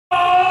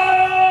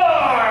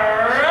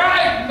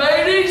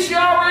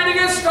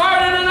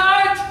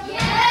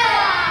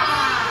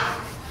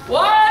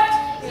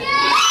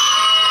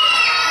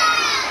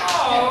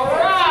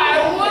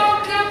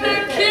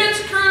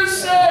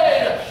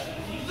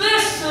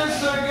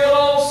the good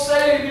old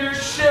Savior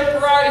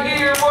ship right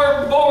here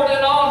we're boarding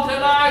on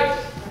tonight.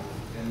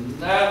 And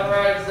that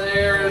right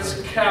there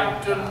is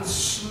Captain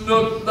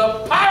Snook,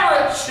 the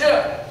pirate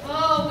ship.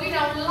 Oh, we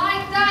don't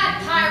like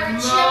that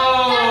pirate ship.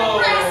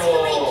 No. That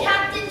rascally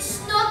Captain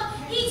Snook,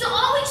 he's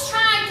always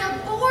trying to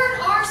board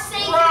our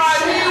Savior Right,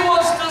 ship. he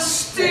wants to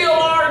steal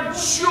our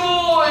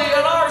joy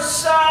and our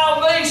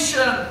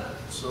salvation.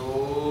 So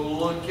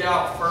look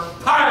out for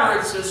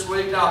pirates this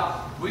week. Now,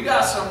 we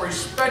got some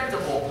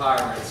respectable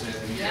pirates in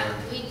here. Yeah,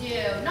 we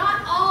do.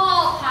 Not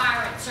all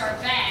pirates are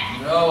bad.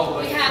 No,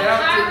 but we have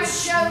Captain Pirate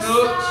Snooks.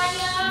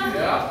 Josiah.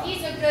 Yeah.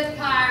 He's a good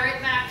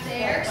pirate back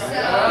there. So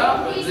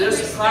Yeah, but he's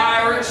this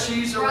pirate,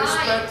 she's a right.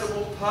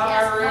 respectable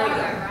pirate. Yes,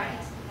 Laura, right?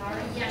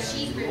 Laura, yeah,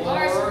 she's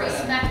Laura's Laura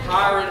respectable. and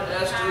Pirate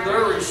Esther,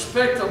 they're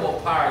respectable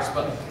pirates.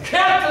 But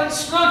Captain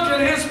Snook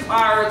and his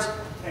pirates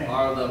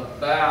are the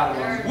bad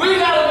ones. We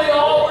gotta be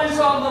always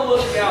on the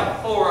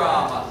lookout for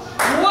them.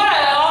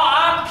 Well,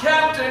 I'm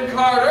Captain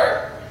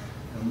Carter,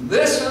 and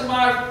this is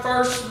my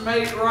first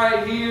mate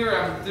right here.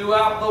 And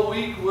throughout the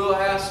week, we'll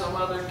have some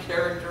other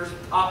characters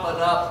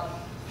popping up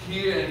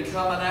here and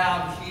coming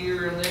out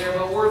here and there.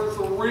 But we're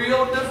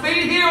thrilled to be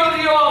here with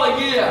you all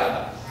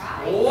again.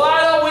 Why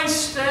don't we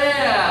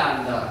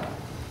stand?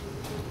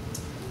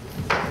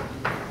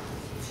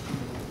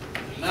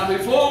 Now,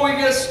 before we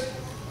get,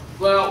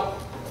 well,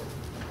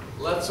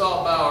 let's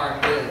all bow our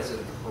heads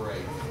and pray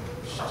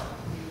first.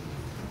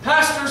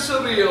 Pastor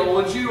Seville,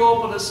 would you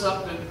open us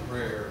up in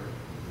prayer?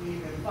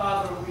 Amen.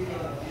 Father, we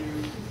love you.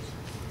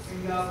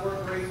 And God,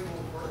 we're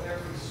grateful for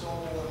every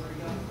soul, every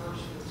young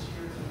person that's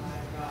here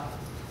tonight, God.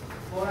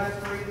 Lord, I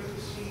pray that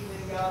this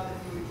evening, God, that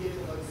you would give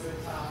them a good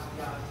time,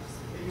 God.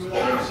 That you would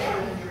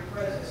understand that in your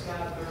presence,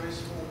 God, there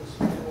is fullness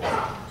of joy. I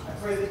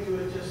pray that you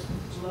would just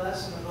bless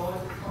and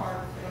anoint the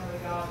Carter family,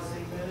 God, as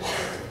they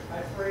minister. I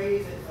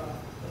pray that the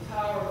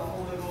power of the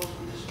Holy Ghost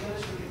would just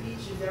minister to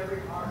each and every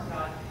heart,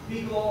 God.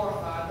 Be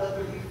glorified. Let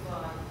there be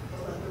fun, but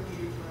let there be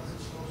your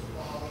presence most of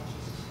all. In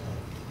Jesus'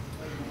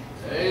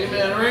 name.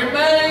 Amen. Amen.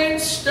 Remain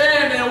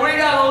standing. We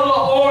got a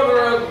little order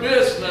of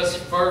business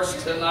first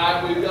tonight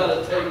we've got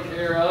to take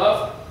care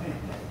of.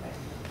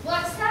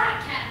 What's that,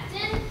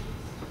 Captain?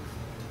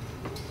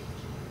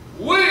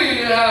 We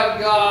have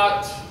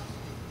got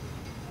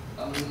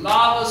a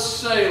novice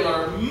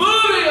sailor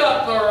moving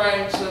up the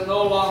ranks and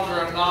no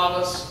longer a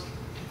novice.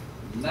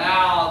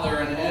 Now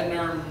they're an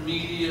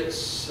intermediate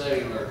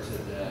sailor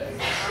today.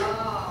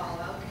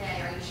 Oh,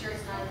 okay. Are you sure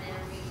it's not an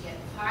intermediate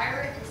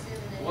pirate instead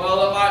of an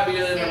Well, it might be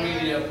an sailor?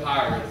 intermediate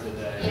pirate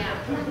today.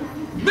 Yeah.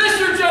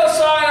 Mr.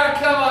 Josiah,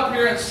 come up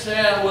here and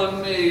stand with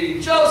me.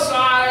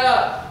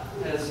 Josiah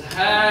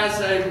has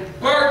a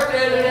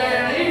birthday today,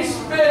 and he's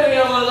been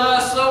here with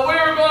us, so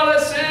we're going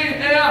to sing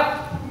him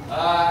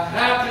a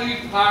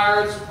happy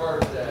pirate's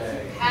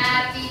birthday.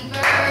 Happy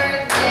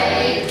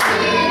birthday to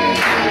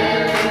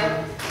you.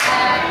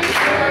 Happy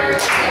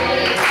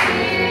birthday to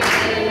you.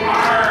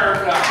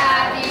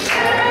 Happy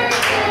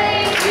birthday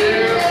to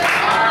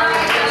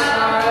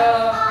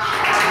Josiah.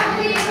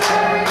 Happy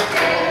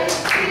birthday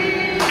to you.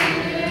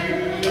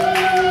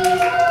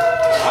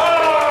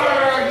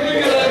 You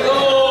get a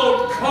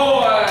gold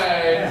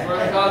coin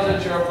because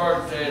it's your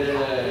birthday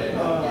today.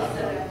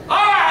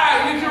 Alright,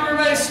 you can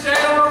remain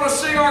standing. We're going to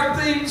sing our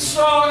theme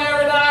song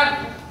every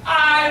night.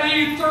 I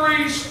need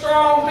 3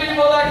 strong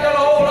people that can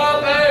hold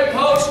up a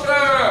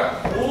poster.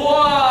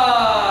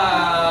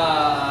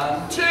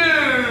 1, 2,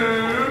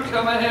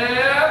 come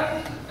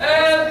ahead,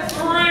 and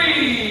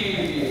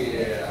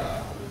 3.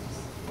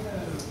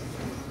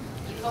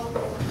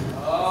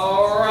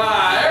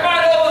 Alright,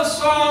 everybody know the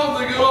song,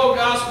 The Good Old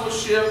Gospel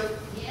Ship?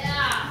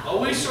 Yeah.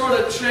 Oh, we sort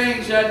of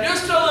changed that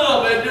just a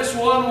little bit, just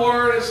one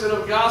word instead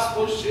of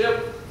gospel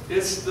ship.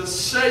 It's the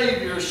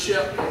Savior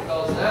ship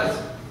because that's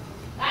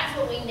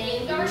what we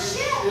named our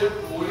ship. Ship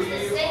It was we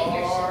the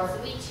Savior are. ship,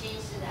 so we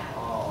changed it out.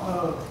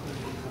 oh.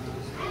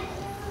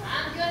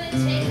 I'm going to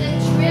take a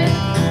trip to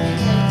the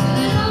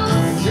good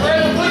old You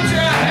ready to put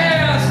your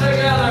hands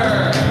together?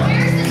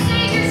 Where's the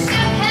Savior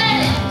ship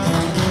headed?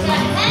 To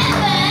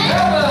heaven.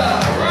 Heaven,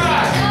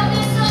 right. Tell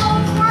this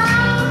old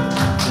world.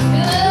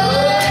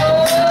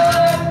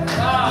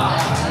 Goodbye.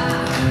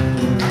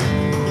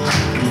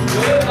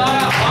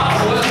 Goodbye, hot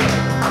weather.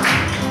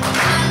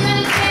 I'm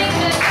gonna take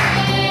a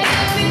trip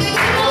in the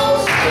good old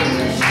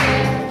Savior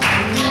ship.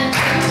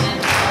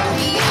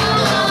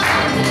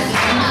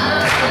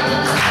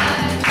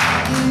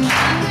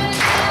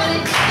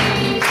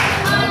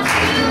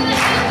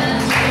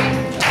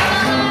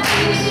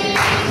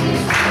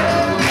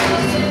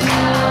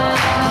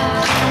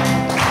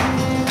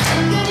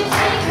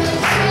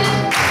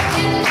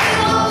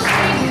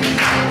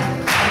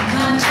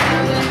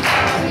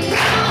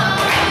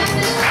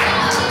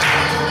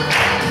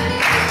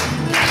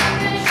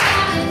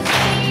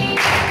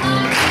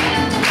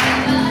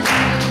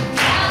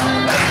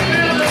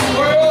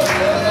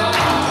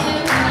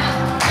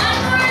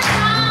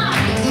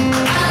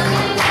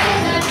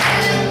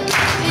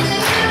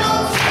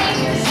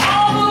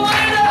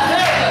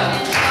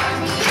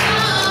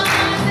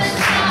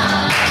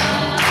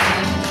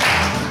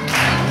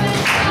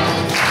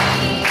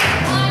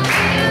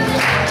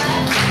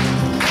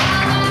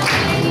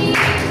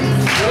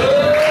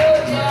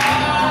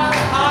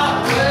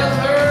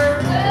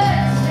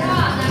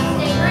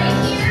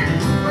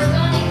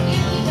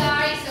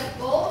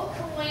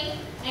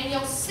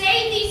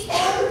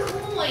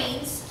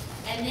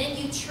 then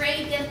you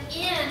trade them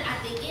in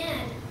at the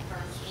end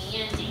for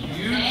candy.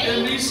 You Okay?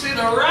 can be see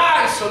the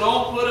rice, so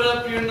don't put it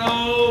up your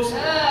nose, Oh,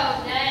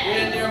 Dad.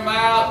 in your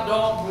mouth.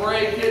 Don't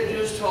break it.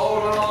 Just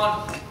hold it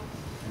on.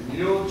 And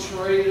you'll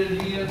trade it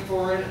in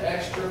for an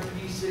extra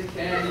piece of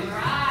candy.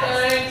 Right.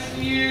 Thank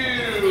you.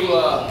 You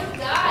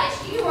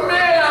guys, you are.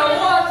 Man,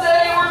 one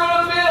day we're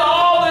going to be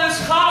all this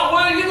hot.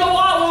 Well, you know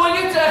what? When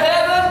we get to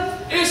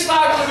heaven, it's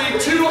not going to be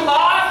too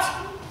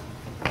hot.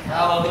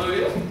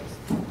 Hallelujah.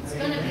 It's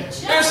going to be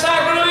just. It's not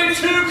going to be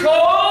too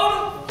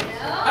cold. No.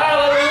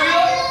 Hallelujah.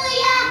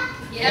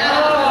 Yeah.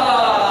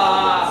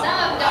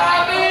 Some of them.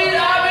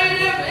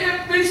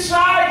 If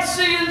besides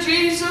seeing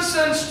Jesus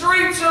and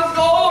streets of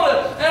gold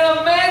and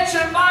a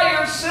mansion by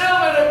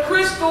yourself and a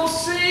crystal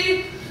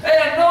sea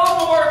and no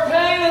more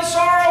pain and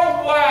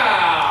sorrow,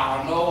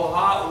 wow, no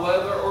hot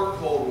weather or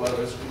cold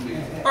weather. It's going to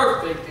be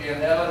perfect in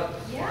heaven.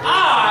 Yeah.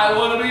 I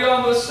want to be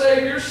on the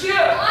Savior's ship.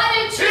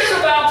 I do too. It's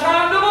about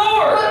time to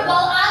board.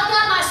 Well, I've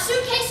got my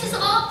suitcases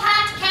all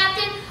packed,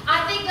 Captain.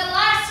 I think the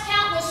last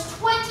count was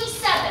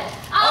 27.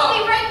 I'll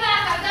be right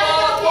back. I've got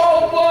to go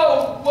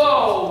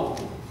Whoa.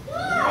 get...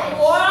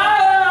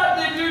 What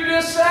did you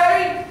just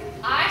say?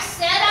 I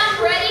said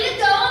I'm ready to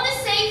go on the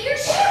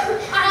Savior's ship.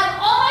 I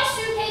have all my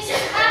suitcases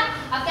packed.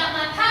 I've got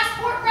my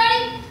passport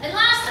ready. And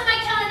last time I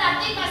counted, I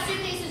think my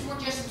suitcases were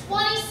just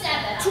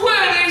 27.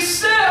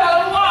 27?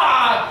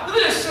 Why?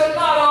 This is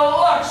not a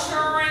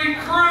luxury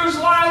cruise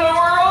line that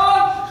we're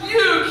on.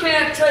 You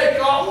can't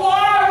take off.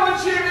 Why would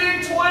you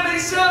need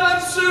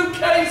 27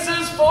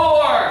 suitcases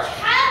for?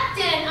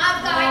 Captain,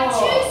 I've got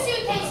 2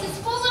 suitcases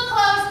full of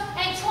clothes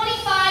and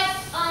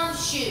 25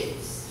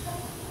 shoes.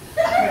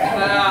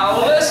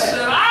 Now listen,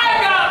 I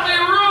got me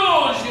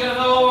rules, you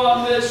know,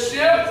 on this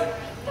ship.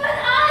 But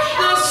I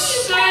helped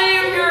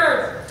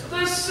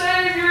The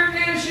Savior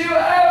gives you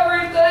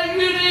everything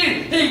you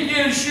need. He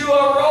gives you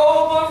a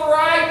robe of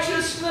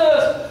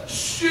righteousness,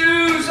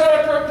 shoes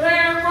that are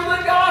prepared for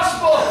the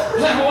gospel.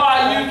 And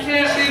why you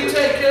can't be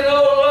taking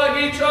no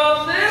luggage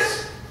on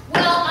this?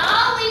 Well,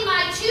 I'll leave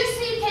my 2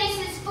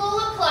 suitcases full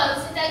of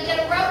clothes and then get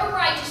a robe of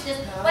righteousness,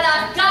 but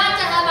I've got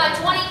to have my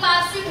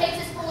 25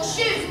 suitcases full of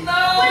shoes.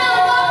 No! When I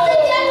walk the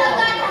deck, I've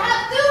got to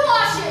have food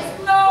washes.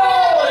 No!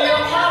 You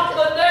pop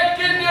the deck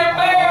in your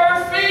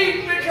bare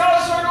feet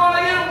because they're going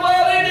to get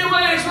wet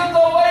anyways with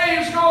the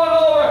waves going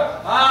over.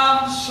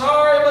 I'm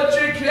sorry, but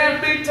you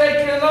can't be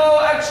taking no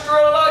extra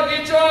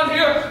luggage on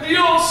here.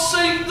 You'll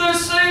sink the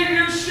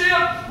Savior's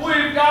ship.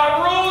 We've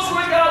got rules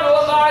we got to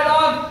abide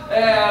on,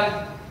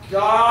 and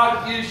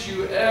God gives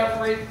you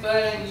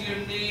everything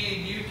you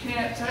need. You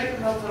can't take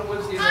nothing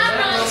with you. I'm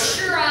not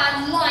sure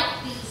I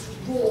like these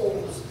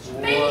rules.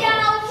 Maybe I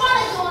don't want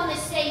to go on the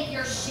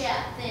Savior's ship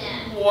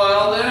then.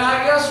 Well, then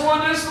I guess we'll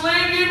just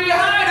leave you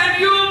behind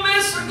and you'll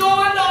miss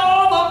going to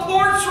all the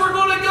ports we're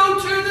going to go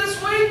to this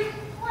week.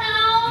 Well,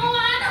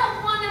 I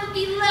don't want to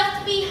be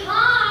left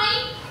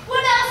behind.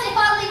 What else if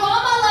I leave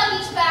all my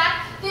luggage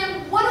back?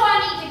 Then what do I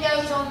need to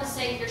go to on the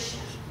Savior's ship?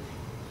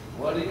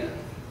 What do you?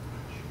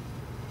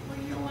 Well,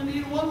 you only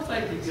need one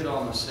thing to get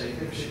on the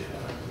Savior's ship.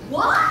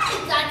 What?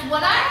 That's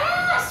what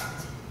I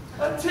asked.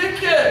 A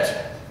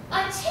ticket.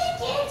 A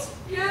ticket?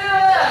 You Yes.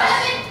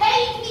 haven't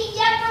paid me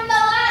yet from the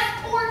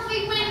last port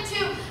we went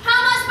to. How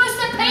am I supposed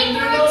to pay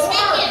for a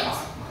ticket?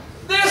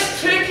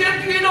 This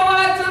ticket you don't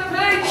have to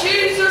pay.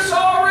 Jesus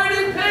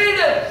already paid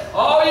it.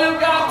 All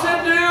you've got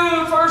to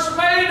do, first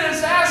mate,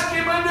 is ask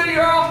Him into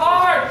your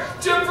heart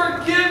to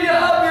forgive you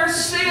of your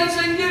sins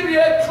and give you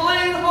a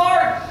clean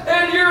heart.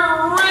 And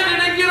you're ready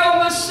to get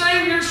on the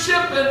Savior's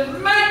ship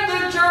and make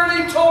the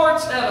journey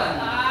towards heaven.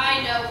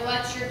 I know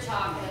what you're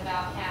talking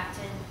about,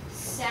 Captain.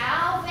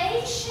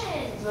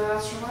 Salvation.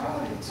 That's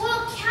right.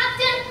 Well,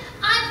 Captain,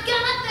 I've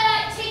got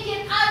that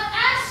ticket. I've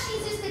asked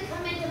Jesus to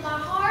come into my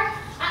heart.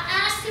 I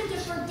asked Him to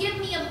forgive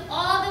me of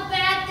all the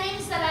bad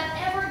things that I've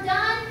ever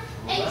done.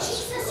 And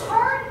Jesus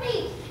heard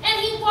me. And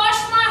He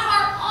washed my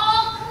heart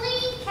all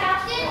clean,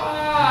 Captain.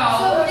 Wow.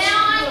 So that's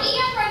now I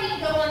good. am ready to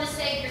go on the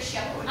Savior's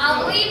ship.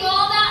 I'll leave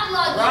all that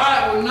luggage.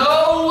 Right, well,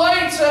 no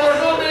weights that are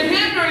going to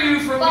hinder you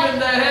from getting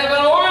to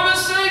heaven or the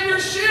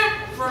Savior's ship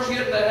from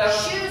getting to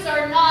heaven. Shoes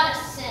are not a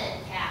sin,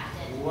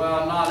 Captain.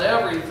 Well, not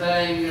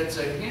everything that's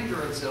a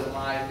hindrance in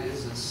life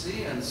is a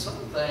sin. Some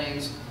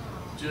things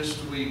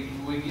just we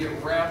get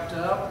wrapped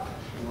up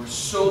and we're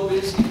so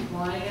busy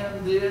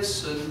playing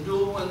this and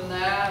doing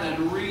that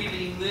and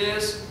reading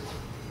this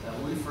that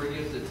we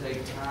forget to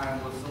take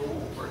time with the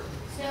Lord.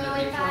 So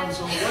And it if becomes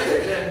a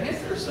weight that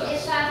hinders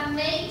us. If I've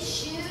made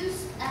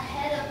shoes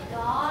ahead of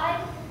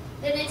God,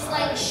 then it's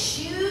like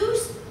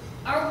shoes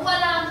are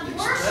what I'm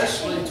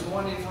Especially worshiping.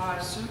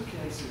 25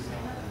 suitcases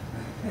out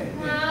there.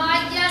 Well,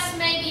 I guess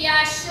maybe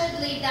I should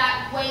leave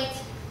that weight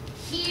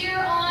here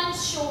on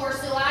shore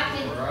so I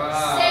can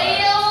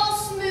sail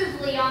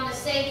smoothly on the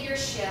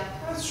Savior's ship.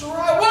 That's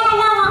right. Wonder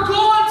where we're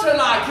going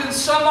tonight. Can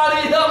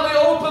somebody help me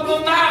open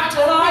the map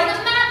Open tonight?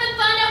 the map and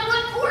find out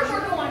what port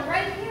we're going.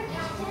 Right here,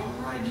 Captain. All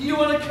right. Do you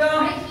want to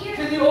come? Right here.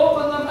 Can you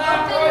open the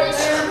map Open right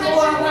this there and treasure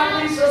pull out map.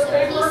 that piece There's of a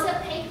paper? piece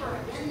of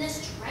paper in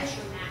this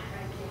treasure map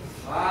right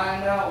there.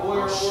 Find out where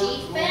we're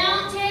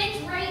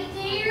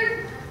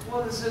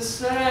does it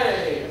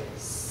say?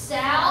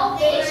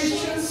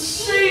 Salvation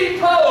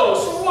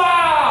Seapost.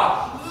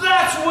 Wow!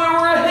 That's where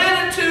we're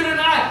headed to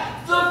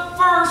tonight. The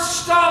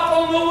first stop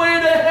on the way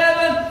to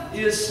heaven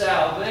is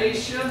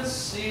Salvation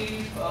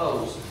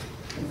Seapost.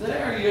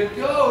 There you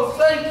go.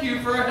 Thank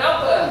you for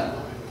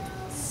helping.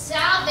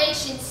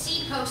 Salvation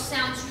Seapost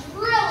sounds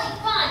really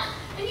fun.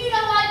 And you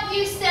know what?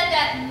 You said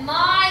that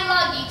my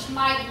luggage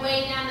might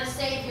weigh down the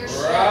Savior's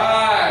ship.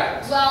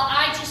 Right. Well,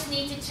 I just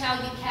need to tell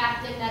you,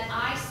 Captain, that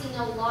I've seen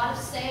a lot of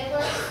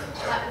sailors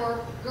that were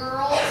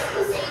girls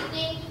this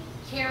evening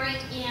carrying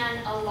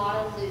in a lot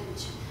of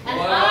loot. And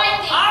Well, I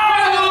think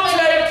I will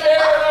take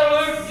care of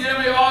the loot. Give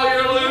me all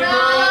your loot,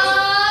 girls.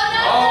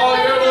 All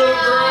your loot,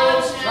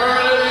 girls. Turn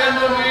it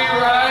into me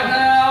right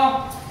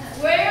now.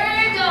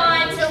 We're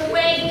going to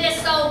weigh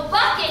this old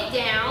bucket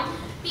down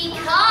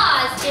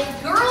because if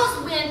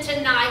girls win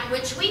tonight,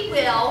 which we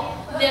will,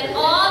 then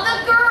all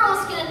the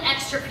girls get an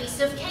extra piece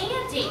of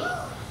candy.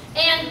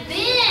 And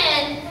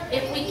then,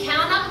 if we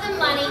count up the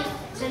money,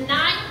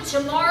 tonight,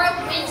 tomorrow,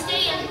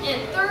 Wednesday,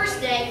 and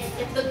Thursday,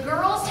 if the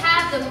girls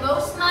have the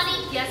most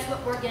money, guess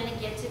what we're going to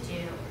get to do?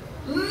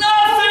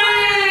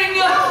 Nothing!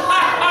 Throw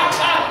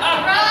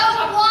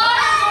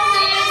water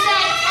balloons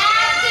at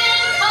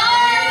Captain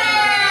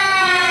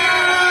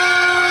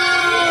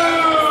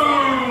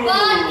Carter!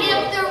 But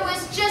if there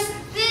was just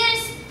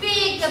this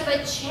big of a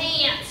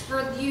chance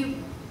for you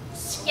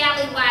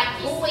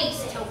scallywag boys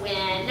to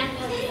win,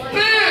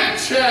 Big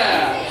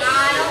chance!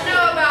 I don't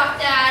know about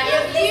that.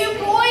 If you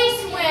boys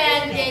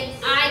win, then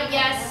I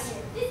guess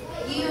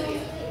you,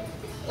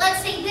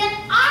 let's see, then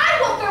I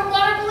will throw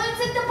water balloons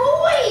at the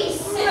boys.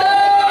 No!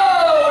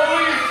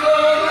 We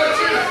throw at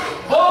you.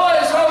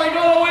 Boys, are we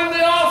going to win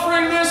the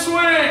offering this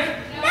week?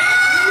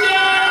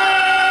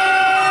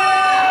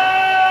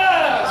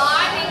 Yes! Well,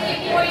 I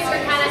think you boys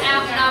are kind of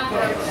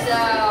outnumbered,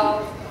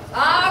 so.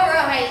 All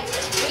right.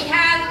 We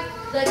have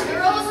the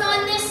girls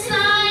on this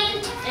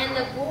side and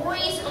the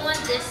boys on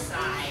this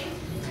side.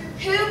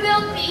 Who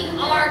built the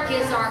ark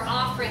is our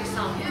offering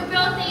song. Who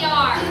built the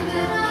ark?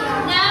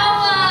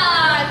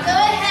 Noah. Go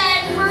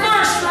ahead.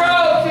 First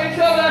row can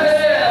come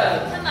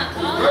ahead.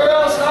 Come on.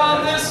 Girls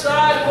on this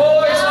side,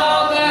 boys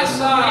on that Right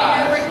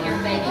side. over here,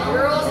 baby.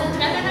 Girls on,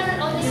 no,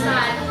 on this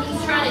side.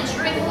 He's trying to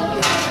trick you.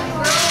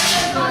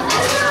 Girls on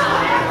this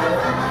side.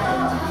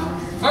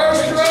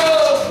 First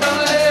row, come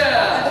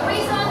ahead.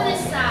 Boys on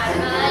this side,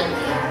 bud.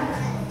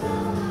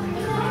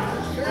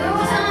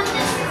 Girls on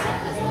this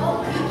side.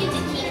 Oh, you get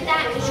to keep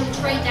that because you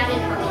trade that in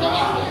for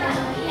candy.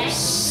 Okay?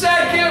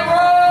 Second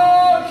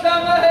row,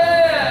 come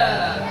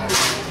ahead.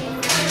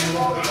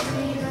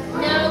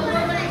 No, we're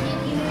going to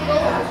give you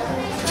gold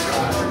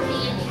for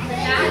candy for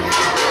that.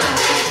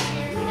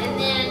 And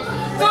then,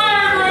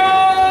 Third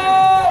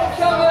row,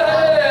 come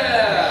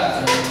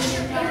ahead.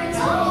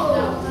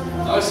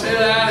 Oh, see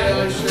that?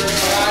 Are you sure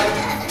it's right?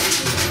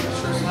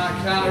 Sure it's not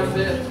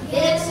counterfeit?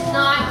 it's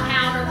not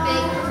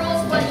counterfeit.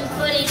 Girls wasn't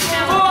putting Fourth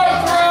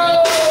counterfeit.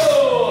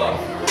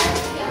 row.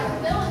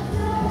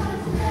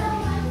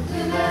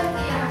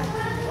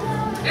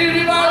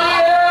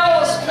 Anybody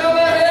else, come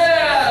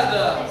ahead.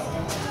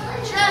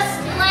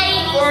 Just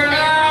ladies. For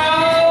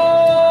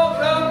now,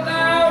 come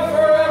now,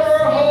 forever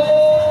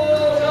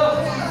hold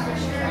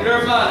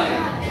your money.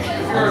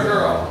 If you're a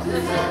girl.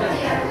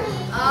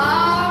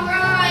 All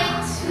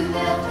right.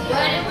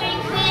 What do we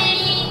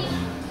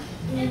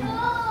think?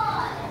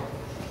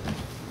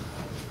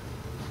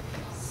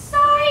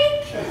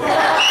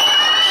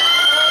 Psych.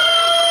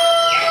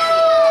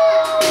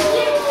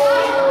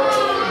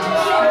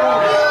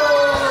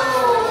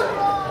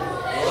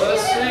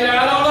 Let's see,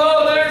 I don't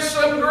know, there's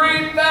some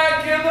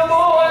greenback in the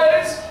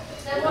boys.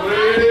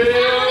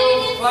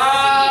 We'll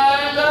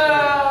find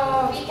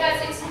out.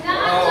 Because it's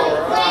not All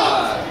the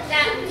right. weight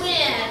that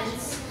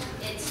wins,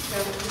 it's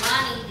the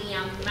money, the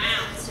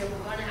amount. So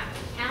we're going to have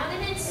to count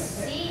it and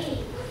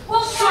see.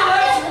 Well, So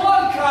that's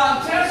one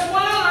contest.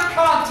 What other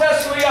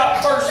contest we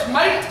got first,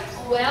 mate?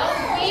 well,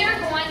 we are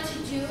going to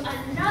do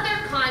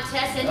another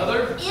contest, an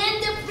Another?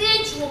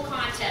 individual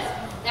contest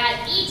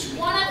that each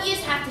one of you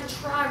have to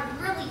try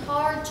really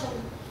hard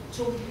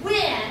to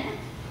win.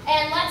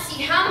 And let's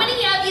see, how many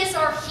of you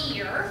are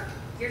here?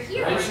 You're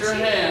here, Raise aren't your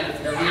you? hand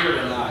if you're here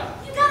tonight.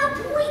 You got a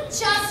point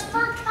just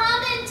for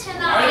coming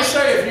tonight. I didn't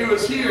say if you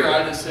was here,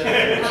 I just said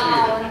if you was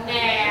Oh, here.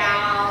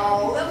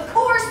 now, of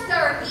course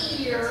they're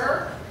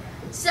here.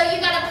 So you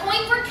got a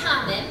point for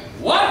coming.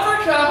 One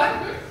for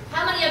coming.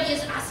 How many of you,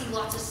 I see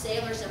lots of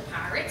sailors and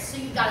pirates, so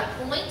you got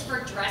a point for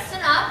dressing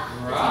up.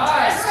 If you Right.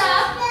 dress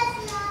up.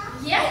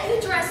 Yeah, you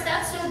dressed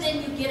up, so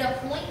then you get a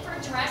point for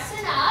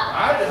dressing up.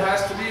 Right, it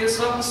has to be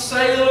something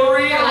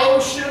sailory, Right.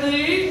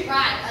 oceany.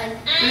 Right, an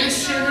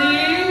Fishing-y.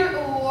 anchor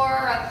or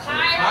a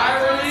pirate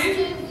Pirate-y.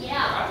 costume.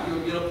 Yeah. Right, you'll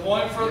get a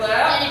point for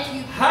that. And if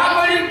you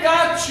How many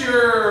got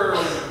your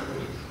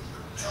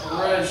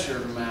treasure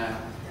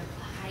map?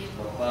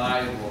 The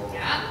Bible.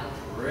 Yeah.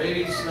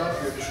 Raise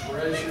up your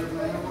treasure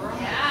map.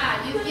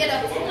 Yeah, you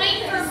get a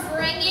point for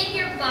bringing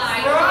your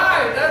Bible.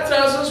 Right, that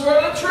tells us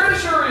where the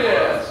treasure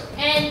is.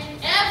 And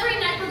every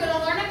night we're going to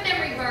learn a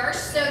memory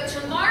verse. So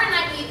tomorrow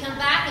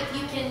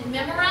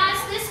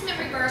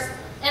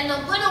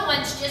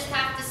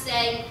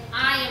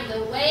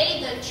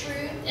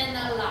truth, and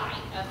the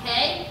light,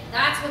 okay?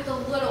 That's what the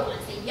little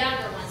ones, the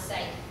younger ones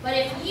say. But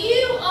if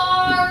you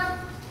are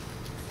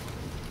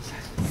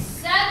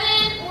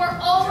 7 or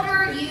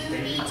older, you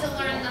need to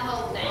learn the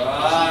whole thing.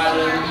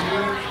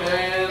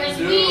 Because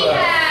we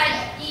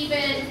had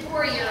even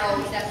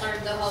 4-year-olds that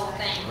learned the whole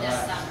thing this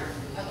summer.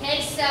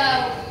 Okay, so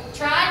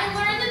try to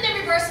learn the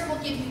memory verse and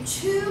we'll give you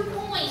 2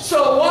 points.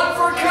 So 1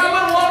 for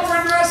coming, 1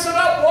 for dressing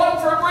up, 1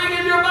 for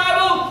bringing your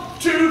Bible,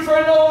 2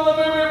 for knowing the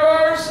memory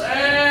verse,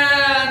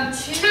 and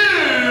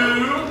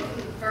 2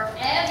 for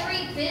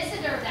every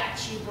visitor that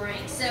you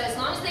bring. So as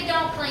long as they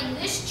don't claim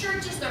this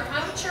church as their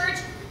home church,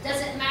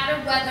 doesn't matter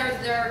whether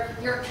they're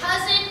your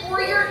cousin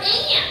or your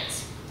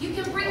aunt. You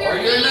can bring your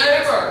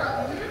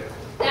neighbor.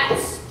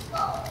 That's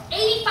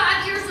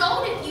 85 years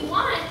old if you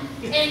want,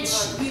 and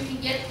you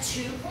can get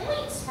 2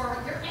 points for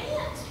your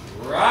aunt.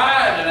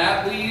 Right, and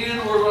at the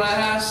end we're going to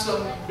have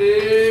some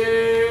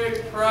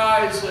big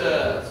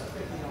prizes.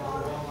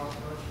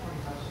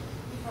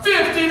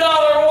 $50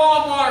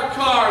 Walmart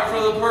card for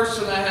the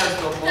person that has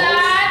the most.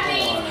 That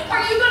means,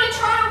 are you going to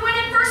try to win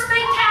it, First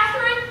Mate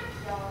Catherine?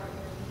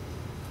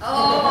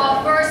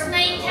 Oh, First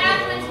Mate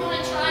Catherine's going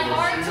to try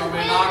hard to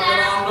win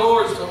that. On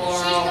doors tomorrow.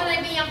 She's going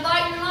to be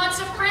inviting lots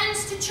of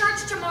friends to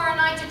church tomorrow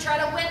night to try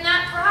to win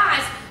that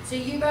prize. So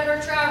you better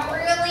try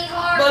really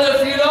hard. But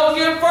if you don't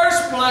get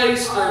first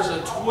place, there's a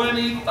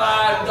 $25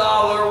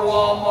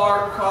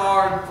 Walmart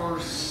card for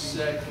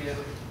second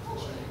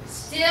place.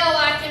 Still,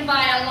 I can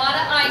buy a lot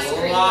of ice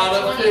cream. A lot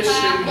of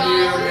fishing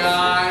gear,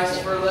 guys,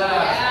 for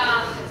that.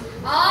 Yeah.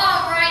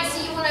 All right, so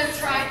you want to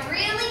try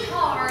really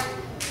hard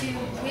to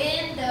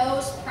win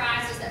those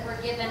prizes that were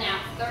given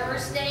out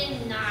Thursday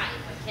night,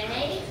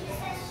 okay?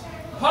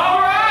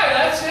 All right,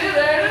 that's it,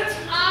 ain't it?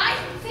 I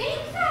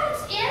think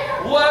that's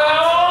it.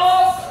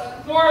 Well,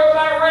 we're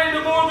about ready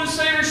to board the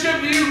Savior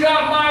ship. You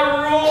got my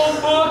rule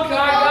book.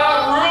 I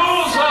got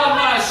rules on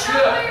my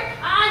ship.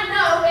 I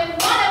know, and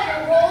one of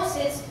your rules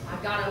is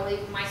I've got to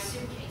leave my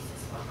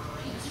suitcases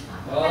behind.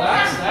 Well,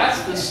 that's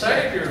the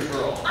Savior's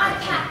rule. I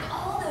packed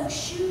all those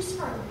shoes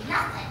for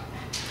nothing.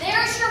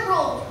 There's your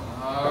rule.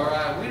 All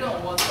right, we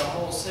don't want the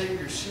whole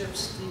Savior ship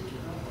stinking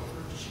up of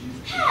her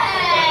shoes.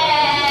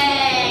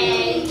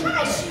 Hey,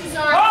 my shoes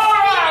aren't. All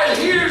right,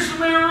 here's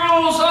my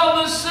rules on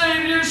the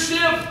Savior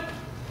ship.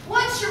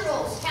 What's your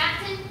rules,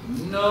 Captain?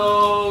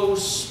 No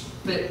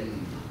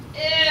spitting.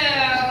 Ew,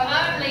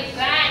 only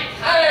that.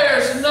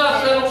 There's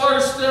nothing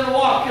worse than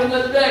walking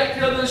the deck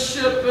of the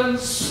ship and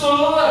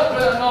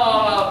slipping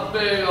on a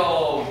big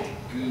old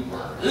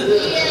goober.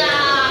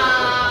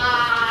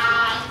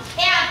 Yeah,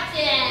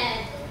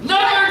 Captain.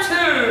 Number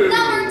 2.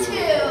 Number 2.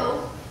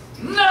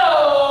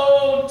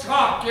 No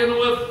talking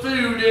with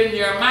food in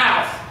your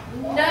mouth.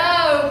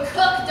 No,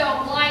 cook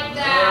don't like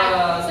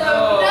that.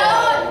 So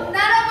none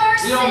of our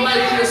He'll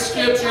make you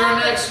skip your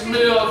talk next with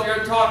meal if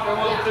you're talking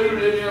with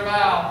food in your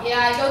mouth. Yeah,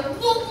 I go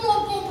blah,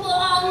 blah, blah, blah,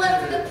 all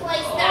over the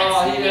place. That's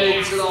Oh, he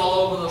hates it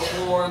all over the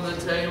floor and the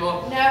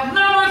table. No.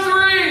 Number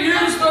 3,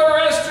 use the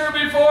restroom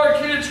before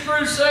Kids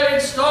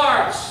Crusade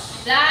starts.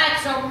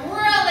 That's a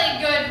really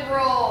good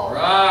rule.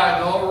 Right,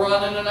 don't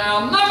run in and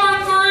out.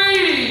 Number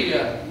 3. No,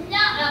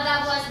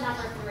 that was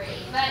number 3.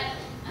 But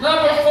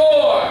Number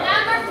 4.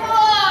 Number 4.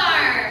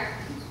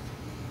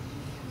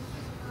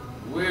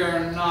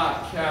 We're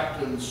not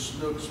Captain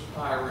Snook's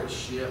pirate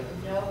ship.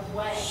 No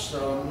way.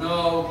 So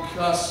no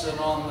cussing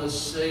on the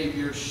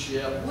Savior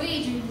ship.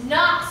 We do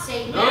not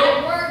say Nope.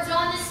 bad words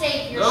on the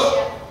Savior Nope.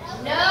 ship.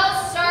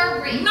 No,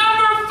 sirree.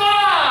 Number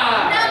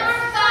 5. Number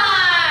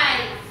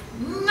 5.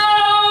 No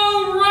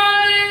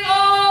running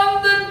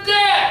on the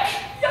deck.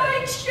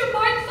 Yikes, you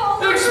might fall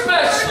over.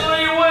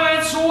 Especially when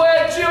it's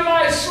wet, you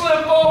might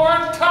slip over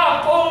and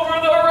top over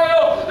the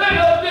rail, and a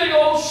big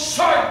old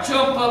shark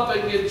jump up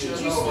and get you. Did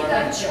you see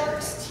that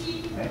shark's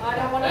teeth? I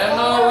don't want to And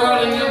fall no over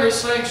running in there. the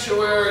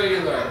sanctuary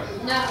either.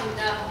 No.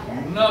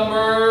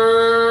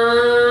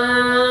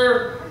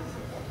 Number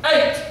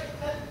 8.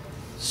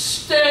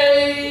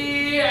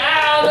 Stay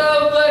out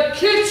of the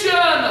kitchen.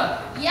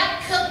 Yep,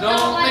 cook don't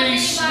Don't like be anybody in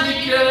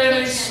sneaking the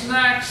any kitchen.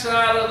 snacks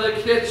out of the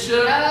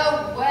kitchen.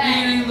 No way.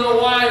 Eating the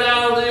white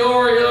out of the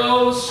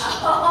Oreos.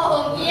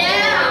 Oh,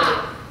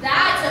 yeah.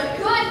 That's a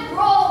good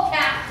roll,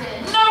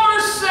 Captain. Number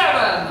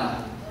 7.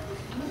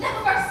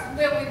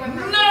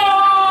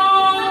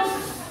 No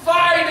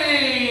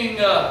fighting.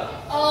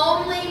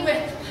 Only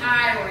with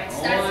pirates.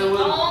 That's Only the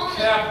with only.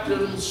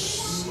 Captain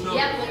Snook.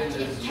 Yep, and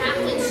if his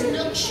Captain boys.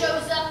 Snook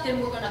shows up, then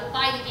we're going to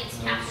fight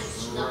against Captain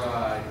Snook.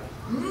 Right.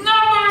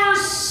 Number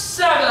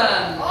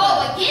 7.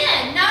 Oh,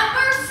 again,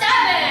 number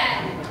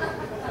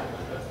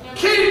 7.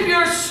 Keep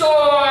your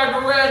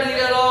sword ready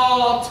at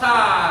all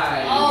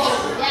times.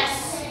 Oh,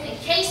 yes. In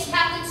case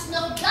Captain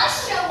Snook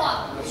does show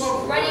up,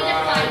 we're ready to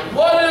fight.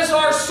 What is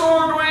our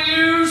sword we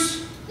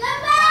use? The Bible!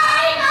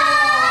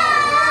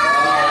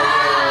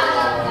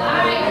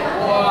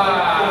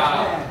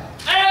 Wow.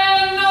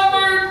 And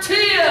number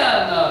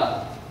 10.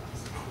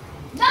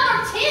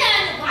 Number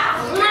 10? Wow.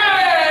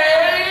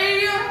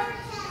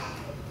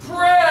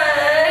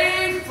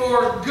 Pray for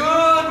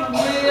good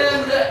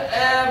wind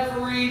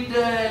every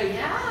day.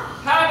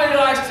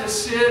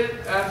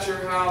 sit at your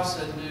house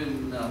and do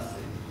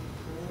nothing?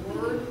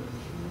 Bored?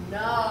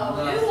 No.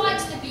 Nothing. Who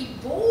wants to be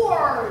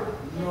bored?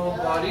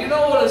 Nobody. You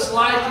know what it's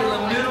like in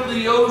the middle of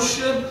the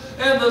ocean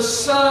and the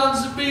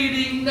sun's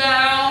beating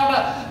down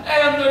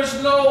and there's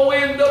no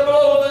wind to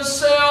blow the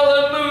sail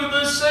and move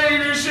the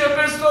sailor ship.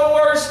 It's the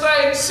worst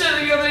thing,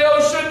 sitting in the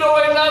ocean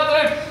doing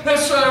nothing. And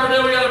so every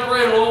day we got to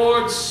pray,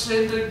 Lord,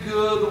 send a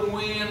good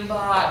wind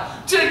by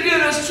to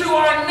get us to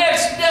our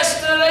next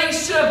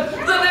destination,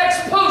 the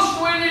next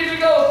post we need to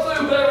go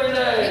through every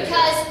day.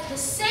 Because the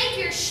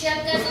Savior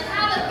ship doesn't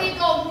have a big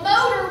old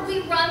motor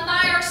we run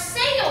by our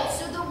sails,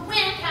 so the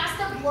wind has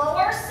to blow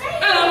our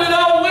sails. And if we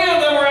don't win,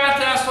 then we're going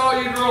to ask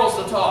all you girls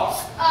to talk.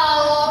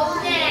 Oh,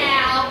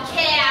 now,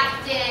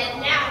 Captain,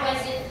 that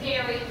wasn't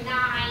very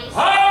nice.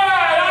 All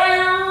right, are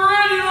you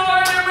ready to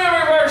learn your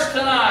memory verse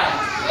tonight?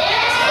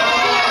 Yes,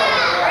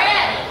 we're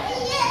ready.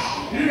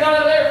 You got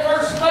it there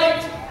first,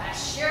 mate? I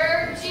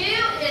sure do.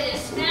 It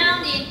is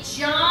found in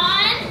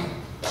John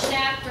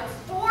chapter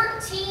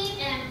 14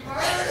 and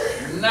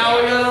verse. Now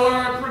we got to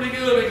learn it pretty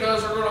good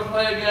because we're going to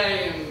play a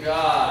game,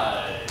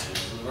 guys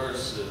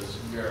versus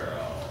girls.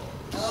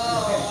 Oh,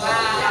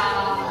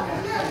 wow.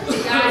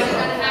 You guys are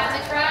going to have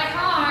to try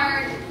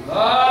hard.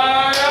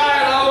 All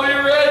right, are we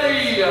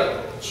ready?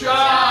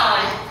 John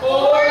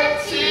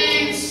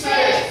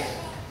 14:6.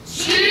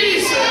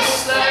 Jesus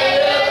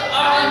saith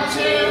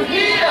unto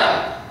him,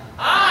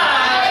 I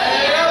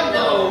am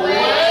the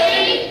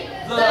way,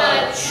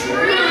 the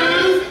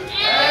truth,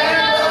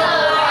 and the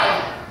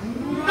life.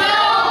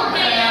 No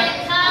man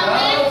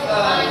cometh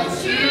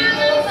unto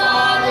the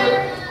Father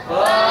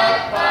but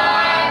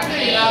by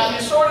me. Now, if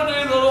you sort of do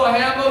the little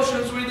hand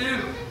motions we do,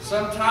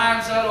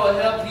 sometimes that'll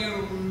help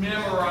you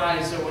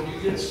memorize it when you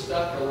get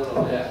stuck a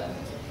little bit.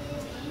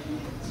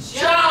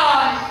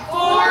 John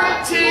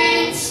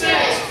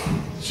 14:6.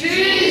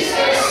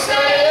 Jesus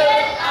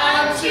saith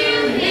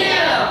unto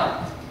him,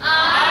 I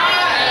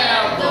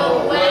am the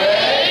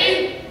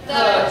way,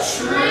 the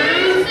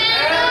truth,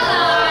 and the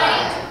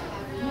life.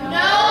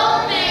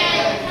 No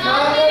man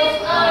cometh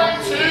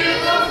unto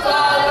the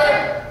Father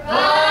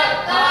but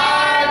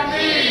by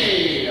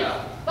me.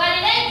 But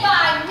it ain't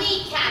by me,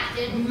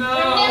 Captain. No,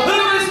 Remember, who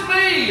is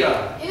me?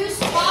 who's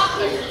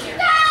talking here?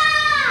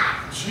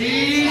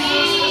 Jesus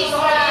is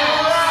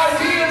right.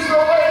 He is the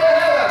way to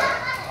heaven.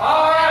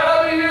 All right, let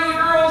me hear the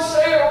girls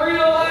say it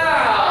real All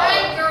loud.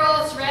 right,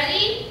 girls,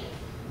 ready?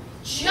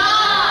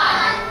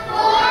 John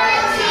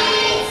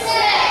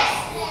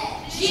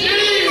 14:6.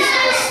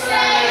 Jesus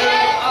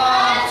saith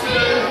unto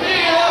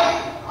him,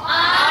 I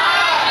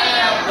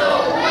am the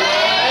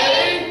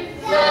way,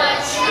 the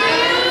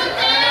truth,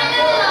 and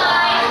the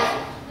life.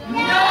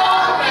 No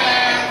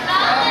man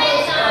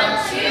cometh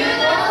unto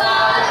the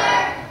Father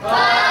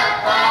but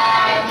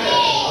by me.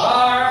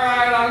 All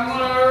right, I'm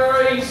going to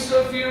erase a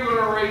few. I'm going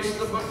to erase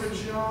the book of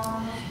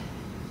John.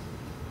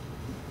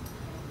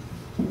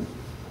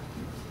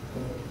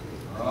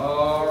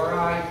 All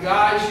right,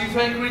 guys, you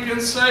think we can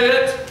say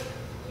it?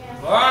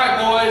 All right,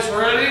 boys,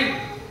 ready?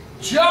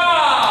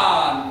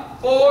 John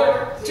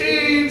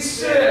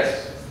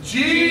 14:6.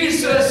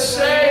 Jesus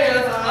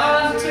saith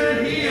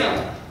unto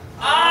him,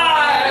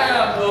 I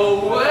am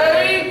the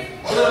way,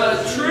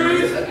 the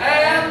truth,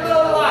 and the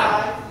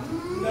life.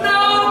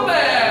 No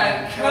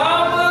man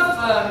cometh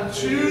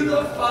unto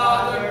the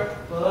Father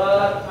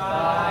but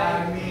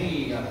by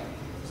me.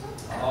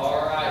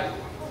 All right,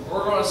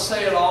 we're going to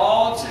say it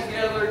all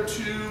together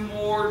 2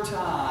 more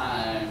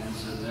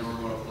times, and then we're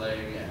going to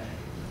play again.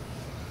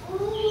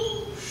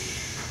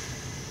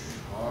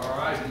 All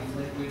right, you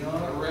think we know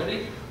it?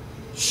 Ready?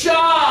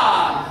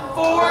 John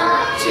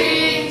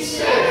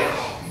 14:6.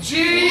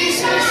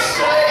 Jesus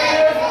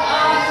saith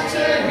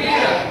unto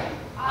him,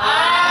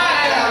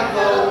 I am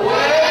the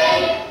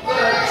way,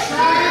 the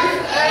truth,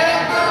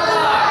 and the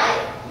life.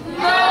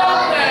 No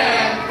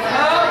man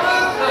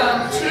cometh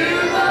unto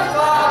the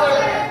Father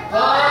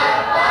but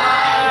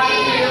by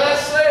me.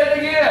 Let's say it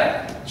again.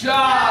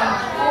 John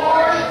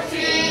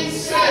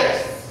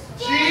 14:6.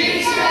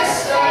 Jesus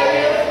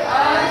saith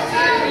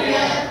unto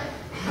him,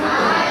 I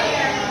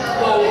am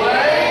the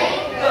way,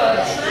 the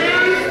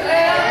truth,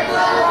 and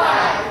the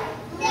life.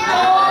 No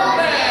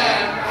man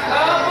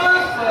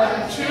cometh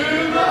unto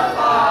the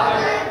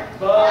Father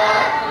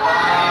but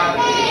by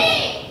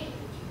me.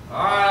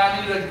 All right, I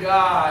need a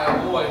guy, a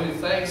boy, who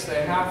thinks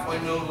they halfway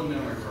know the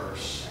memory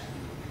verse.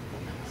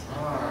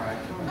 All right,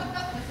 come on.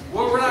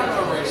 Well, we're not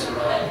going to race it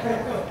up.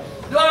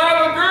 Do I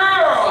have a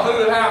girl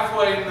who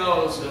halfway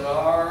knows it?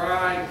 All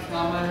right,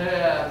 come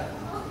ahead.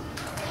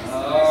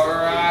 All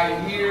right,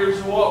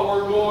 here's what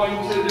we're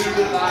going to do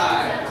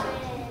tonight.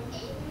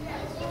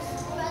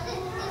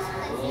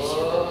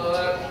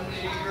 Let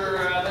me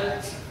grab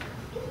it.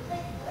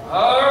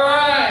 All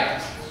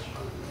right.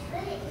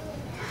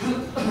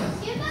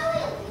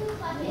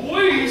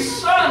 We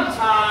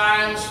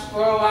sometimes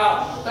throw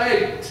out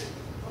bait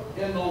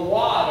in the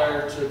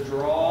water to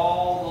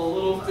draw the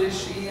little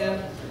fish in,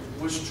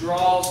 which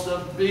draws the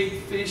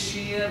big fish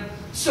in.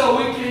 so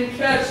we can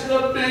catch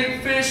the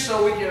big fish,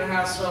 so we can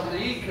have something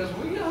to eat, because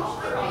we get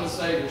hungry on the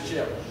Savior's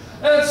ship.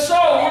 And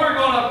so we're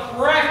going to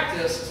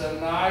practice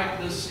tonight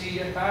to see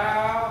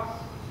how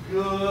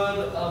good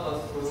of a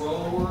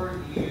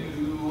thrower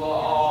you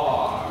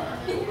are.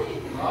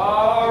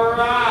 All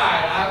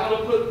right, I'm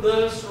going to put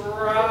this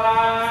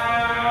right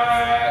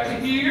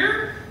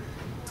here.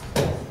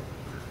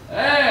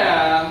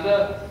 And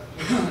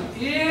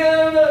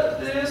in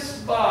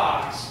this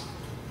box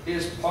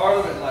is part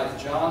of it, like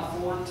John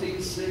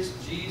 14:6,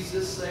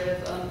 Jesus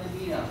saith unto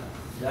him.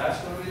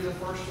 That's going to be the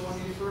first one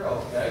you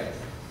throw, okay?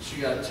 So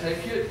you got to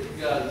take it,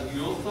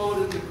 you'll throw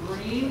it in the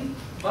green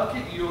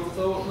bucket, you'll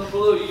throw it in the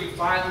blue. You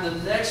find the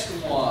next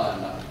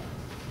one.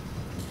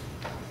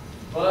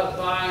 But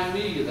by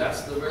me,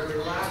 that's the very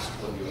last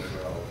one you'll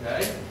throw,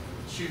 okay?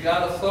 So you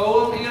got to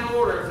throw them in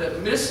order. If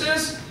it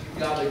misses, you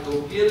got to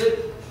go get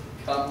it,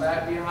 come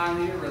back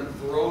behind here and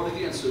throw it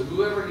again. So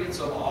whoever gets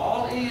them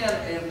all in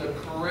the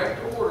correct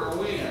order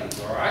wins,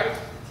 all right?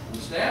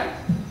 Understand?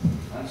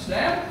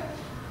 Understand?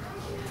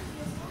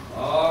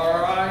 All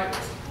right.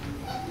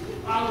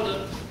 I'm going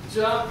to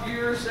jump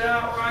yours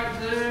out right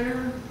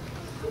there.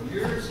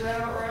 Yours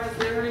out right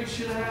there. You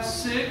should have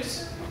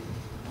 6.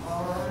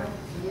 All right.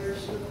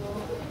 There's the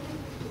one.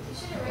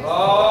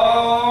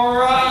 All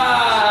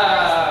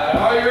right.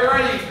 Are you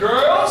ready,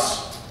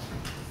 girls?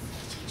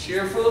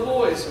 Cheer for the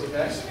boys,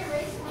 okay?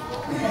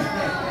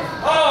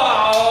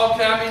 Oh,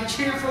 okay. I mean,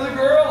 cheer for the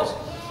girls.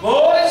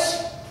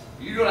 Boys,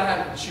 you're going to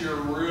have to cheer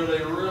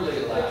really,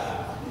 really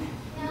loud.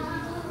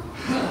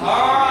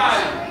 All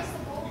right.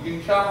 You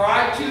can come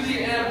right to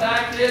the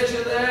back edge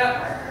of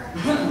that.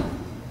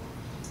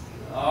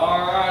 All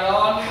right,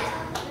 on.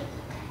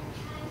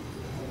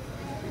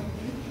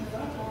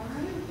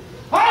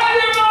 On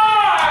your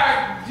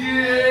mark!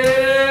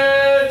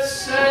 Get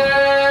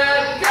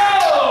set, go!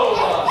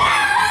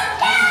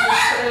 Jesus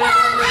said, all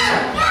right,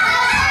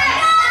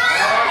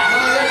 go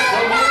ahead, you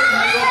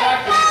go back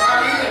and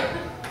try it.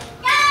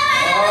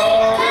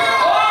 All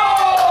right.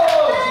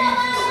 Oh,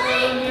 Jesus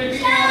said unto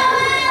him,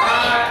 I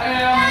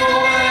am the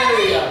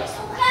way.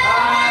 I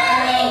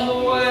am the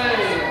way.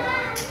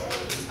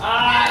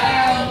 I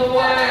am the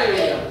way.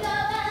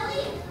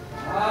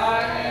 I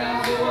am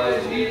the way.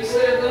 Jesus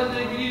said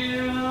unto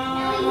him,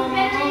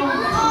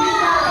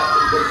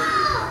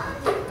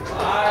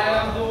 I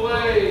am the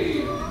way.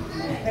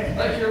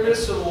 Like you're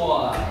missing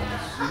one.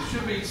 You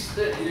should be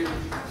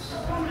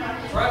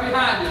right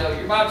behind you.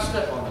 You might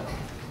step on it.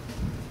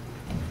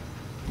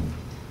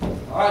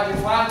 All right, you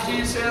find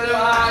Jesus said,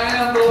 I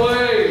am the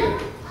way.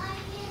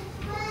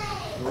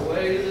 The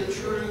way, the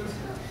truth.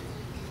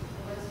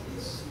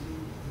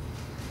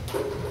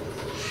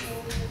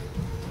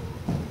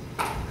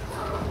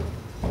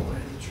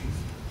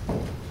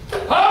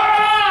 All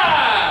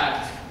right!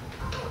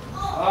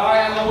 I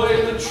am the way,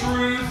 the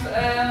truth,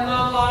 and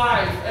the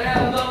life,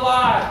 and the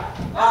life.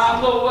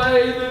 I'm the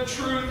way, the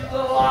truth, the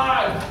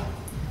life.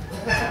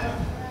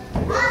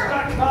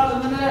 Got caught in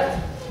the net.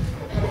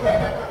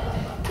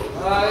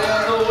 I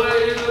am the way,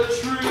 the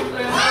truth, and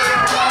the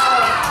life.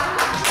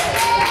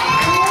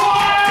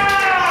 Wow!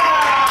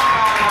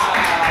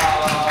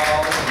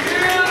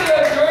 Give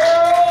the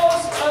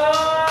girls a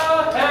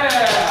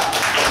hand.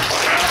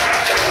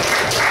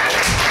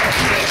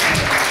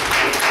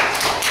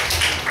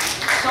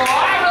 So I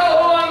know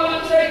who I'm going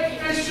to take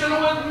fishing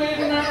with me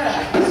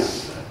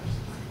next.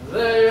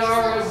 They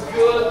are a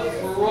good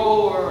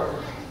thrower.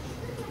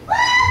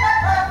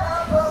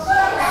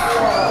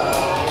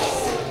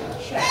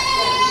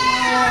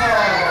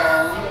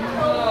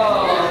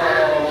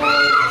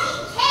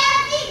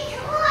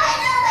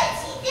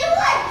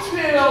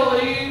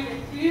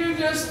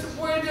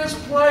 We just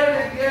played a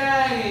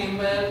game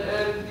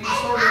and you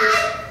sort of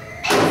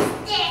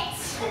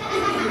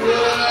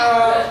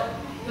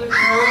the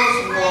girls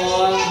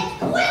won.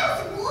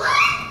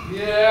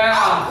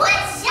 Yeah.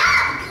 Good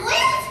job,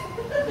 girls.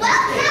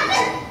 Well,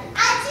 Kevin, I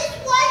just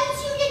wanted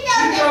you to know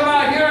You come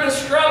out here to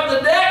scrub the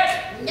deck?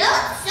 no,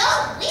 so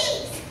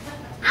please.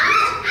 I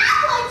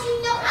want you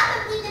to know I've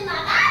been reading my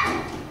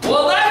Bible.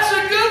 Well, that's a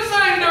good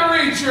thing to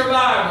read your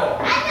Bible.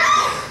 I know.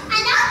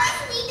 And I was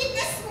reading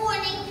this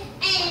morning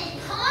in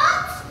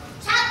Psalms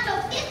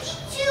chapter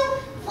 52,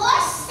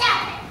 verse 7.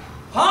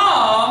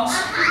 Palms?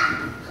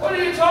 What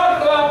are you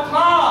talking about,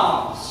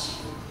 palms?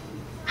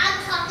 I'm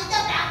talking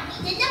about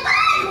reading the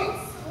Bible.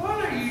 What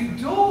are you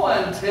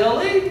doing,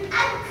 Tilly?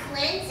 I'm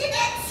cleansing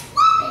and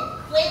scrubbing.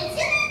 Cleansing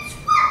and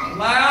scrubbing.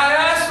 May I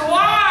ask,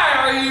 why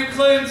are you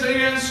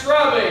cleansing and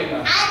scrubbing?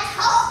 I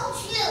told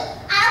you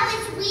I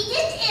was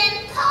reading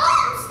in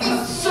Psalms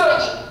this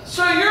morning.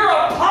 So you're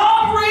a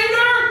palm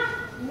reader?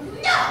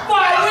 No.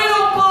 Why, we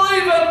don't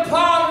believe in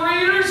palm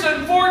readers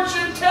and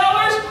fortune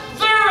tellers.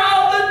 They're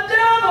of the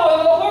devil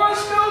and the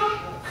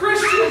horoscope.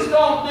 Christians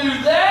don't do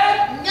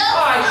that. No.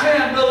 I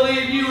can't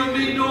believe you would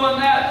be doing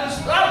that.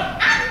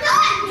 I'm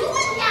not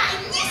doing that.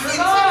 Listen You're to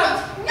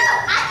not. me. No,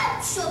 I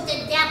don't serve the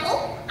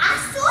devil. I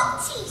serve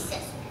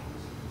Jesus.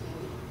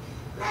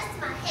 That's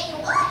my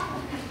halo.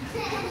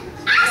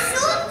 I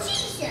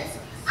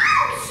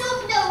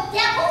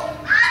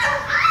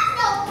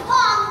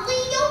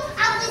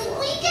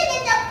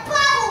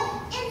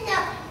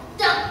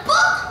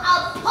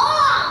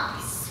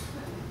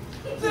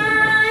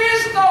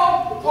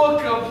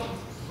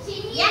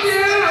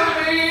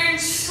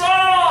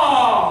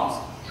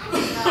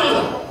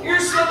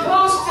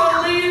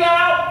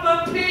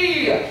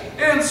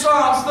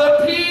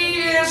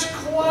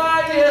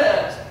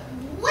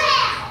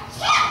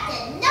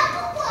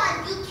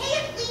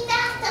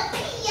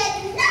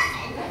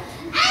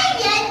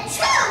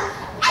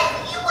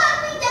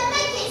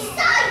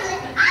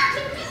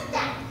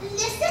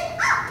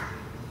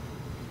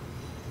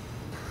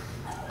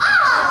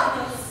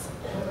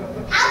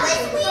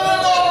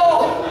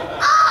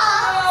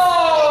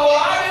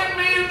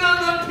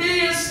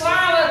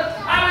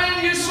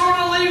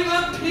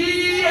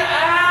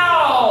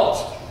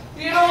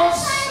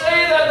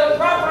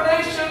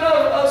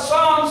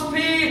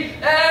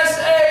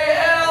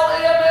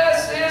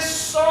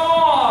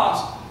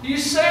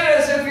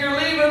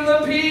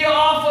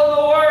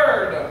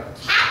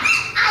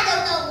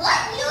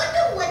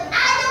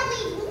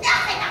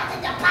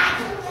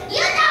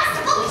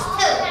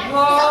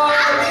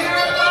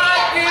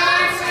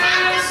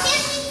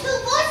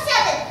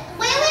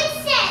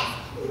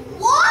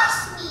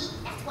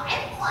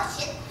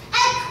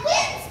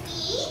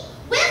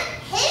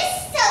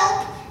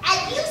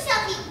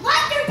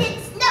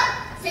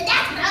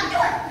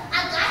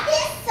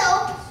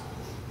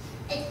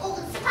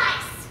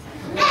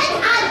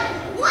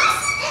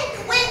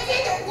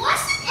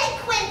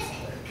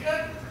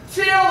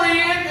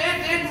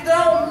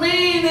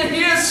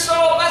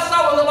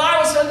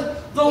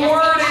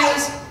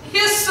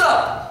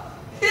hyssop.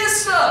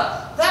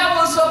 Hyssop. That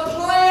was a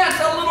plant,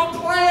 a little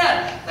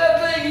plant that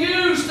they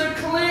used to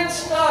cleanse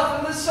stuff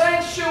in the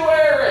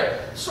sanctuary.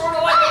 Sort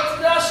of like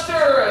a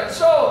duster. And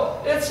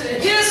so it's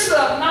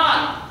hyssop,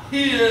 not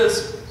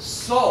his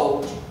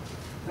soap.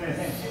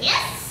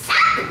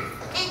 Hyssop?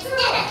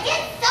 Instead of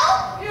his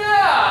soap?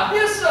 Yeah,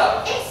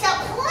 hyssop. It's a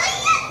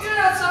plant?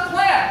 Yeah, it's a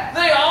plant.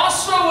 They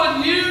also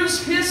would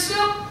use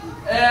hyssop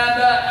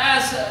and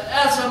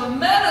as a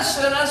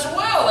medicine as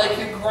well. They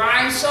could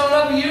grind some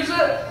of them, use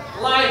it.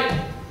 Like,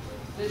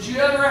 did you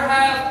ever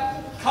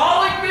have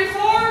colic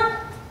before?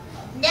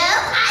 No,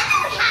 I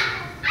don't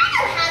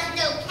have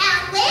no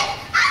cowlick.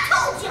 I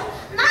told you,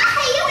 my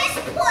hair is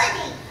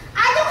pointy.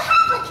 I don't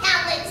have a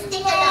cowlick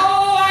sticking up.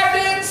 Oh, I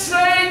didn't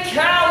say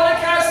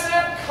cowlick. I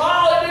said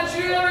colic.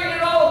 Did you ever,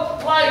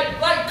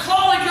 like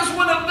colic is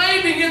when a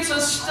baby gets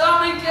a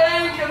stomach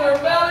ache and their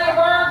belly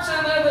hurts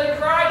and then they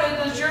cry.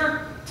 Does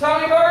your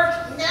tummy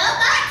hurt? No,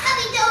 my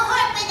tummy don't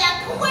hurt, but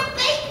that poor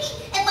baby,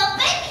 if a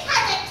baby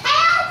has a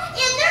cow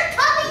in their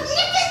tummy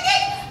licking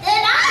it,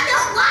 then I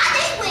know why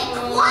they would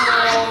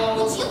cry.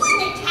 Would you want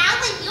a cow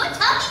in your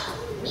tummy?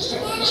 Me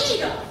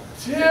neither.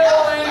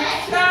 Tilly,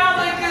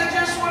 cowlick is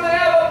just when they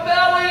have a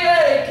belly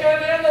ache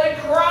and then they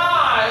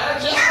cry.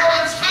 That's just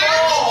what it's cow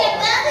in your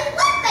called. belly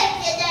would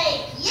make it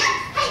ache. Yeah.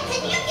 Hey,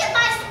 can you get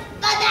my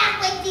that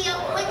right there?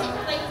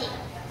 Right there.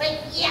 Right,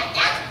 yeah,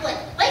 that's good.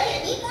 Wait, you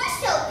need more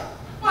soap.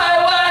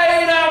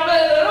 Wait a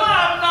minute.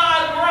 I'm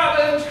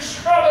not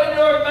scrubbing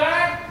your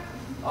back.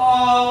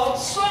 Oh,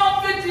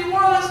 Psalm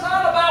 51 is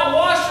not about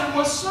washing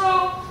with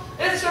soap.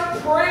 It's a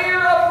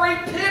prayer of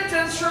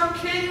repentance from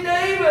King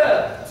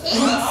David.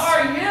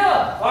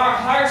 Our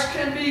hearts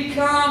can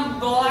become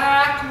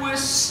black with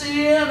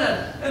sin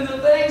and the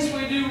things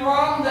we do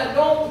wrong that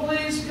don't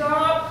please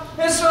God.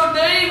 And so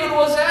David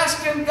was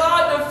asking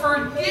God to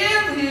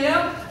forgive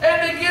him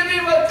and to give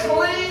him a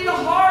clean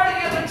heart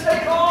and to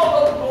take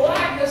all the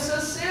blackness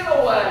of sin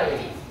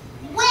away.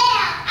 Well,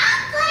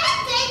 I'm glad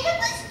David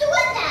was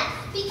doing that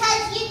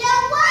because you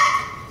know what?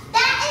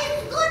 That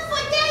is good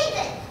for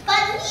David.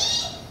 But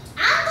me,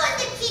 I'm going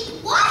to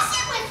keep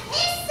washing with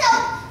his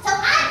soap so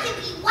I can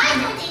be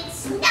whiter than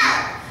snow.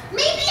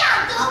 Maybe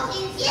I'll go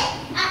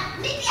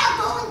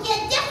and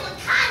get different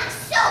kind of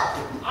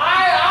soap.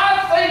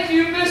 I think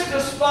you missed a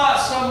spot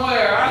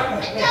somewhere.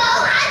 No,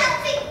 I don't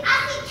think. I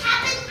think,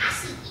 Captain, I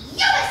see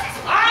you as a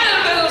spot. I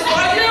didn't miss a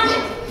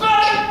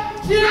spot.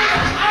 Get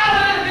out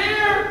of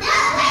here. No,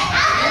 wait,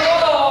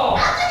 Whoa.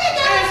 I'm gonna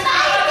go and It's buy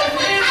a not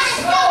different his kind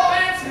of soap.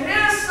 soap, it's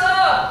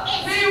hyssop.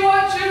 He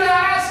wants you to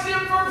ask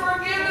him for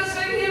forgiveness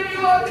and give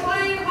you a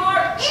clean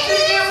heart. It To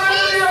is get rid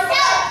of his your soap.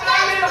 black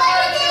belly That's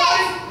what it and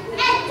is.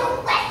 And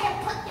don't let him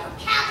put no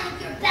cow in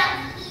your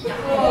belly either.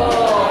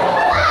 Oh.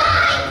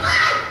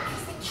 Why?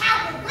 Because the cow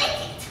will lick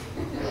it.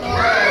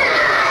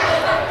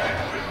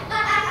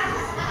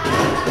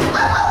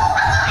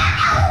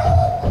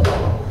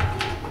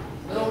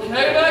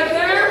 Okay back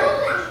there?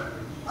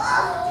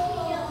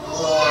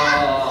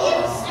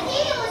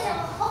 He was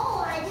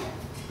hard.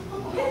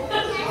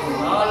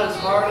 Not as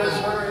hard as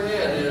her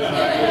head is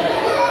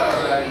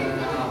right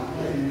now.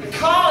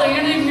 Colic,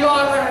 any of y'all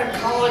ever had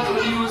colic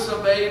when you was a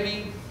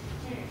baby?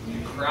 You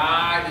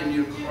cried and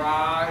you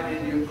cried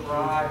and you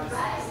cried.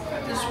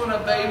 Just when a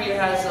baby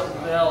has a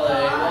belly.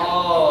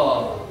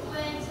 Oh.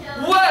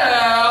 Well,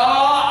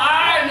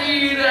 I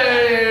need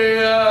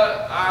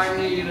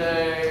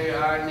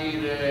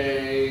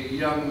a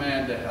young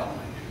man to help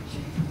me.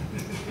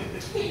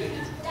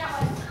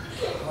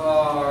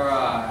 All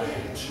right.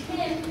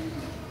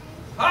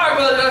 All right,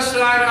 Brother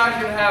Justin, I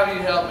can have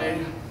you help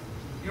me.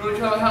 You want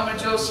to come and help me,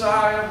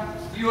 Josiah?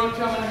 You want to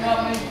come and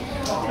help me?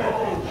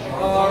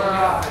 All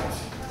right.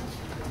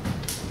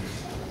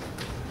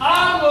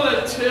 I'm going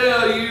to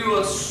tell you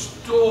a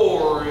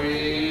story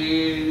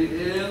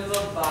in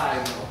the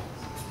Bible.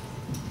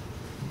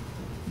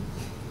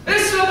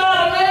 It's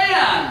about a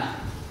man.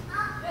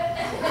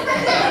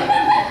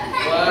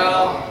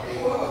 Well,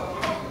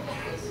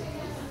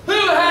 who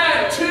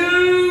had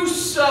two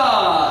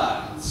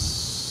sons.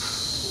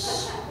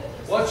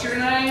 What's your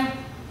name?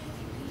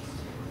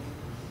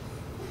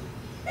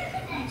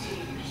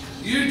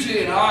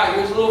 Eugene. All right,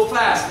 you was a little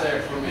fast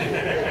there for me.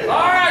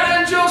 All right,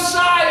 and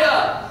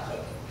Josiah.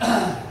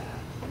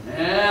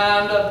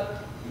 And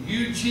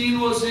Eugene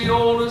was the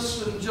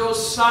oldest, and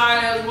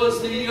Josiah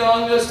was the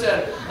youngest,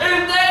 and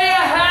they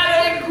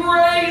had a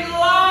great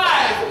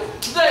life.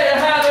 They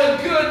had a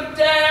good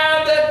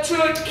dad that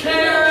took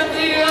care of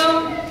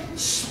them,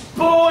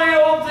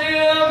 spoiled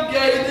them,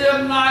 gave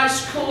them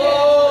nice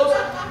clothes.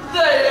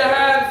 They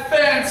had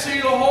fancy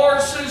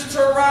horses to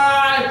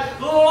ride,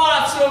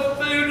 lots of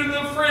food in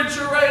the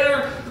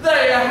refrigerator.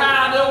 They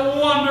had a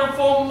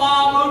wonderful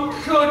mom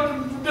who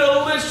cooked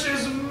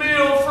delicious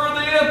meal for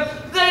them.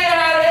 They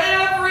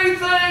had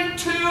everything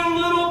two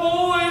little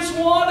boys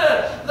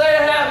wanted. They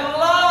had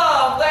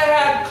love. They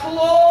had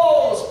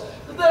clothes.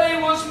 They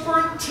was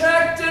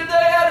protected.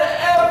 They had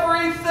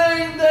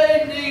everything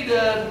they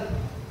needed.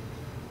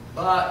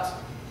 But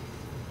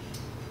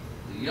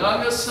the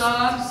youngest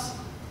son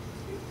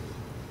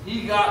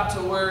he got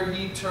to where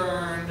he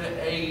turned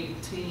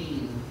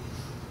 18.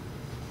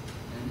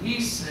 And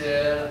he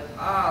said,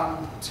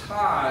 I'm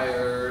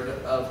tired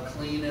of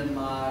cleaning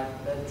my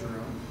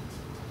bedroom.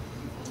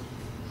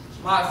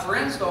 My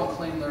friends don't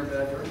clean their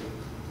bedroom.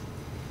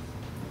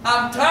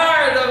 I'm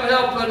tired of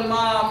helping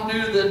Mom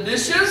do the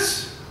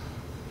dishes.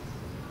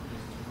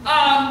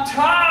 I'm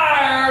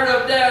tired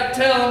of Dad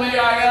telling me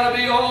I got to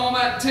be home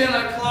at 10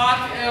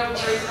 o'clock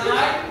every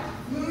night.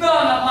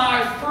 None of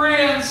my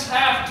friends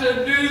have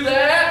to do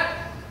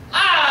that.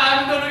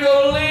 I'm going to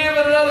go live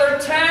in another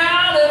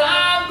town and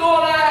I'm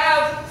going to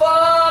have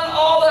fun.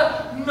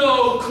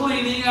 No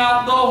cleaning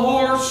out the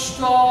horse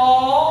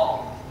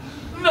stall.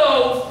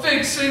 No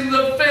fixing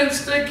the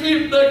fence to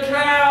keep the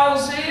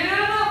cows in.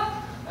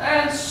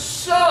 And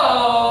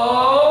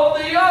so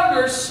the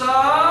younger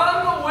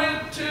son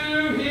went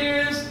to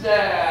his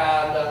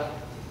dad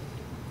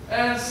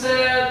and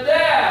said,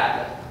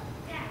 Dad,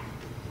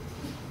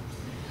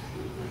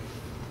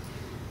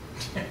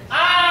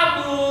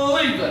 I'm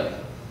leaving.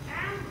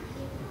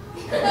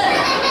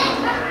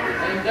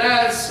 And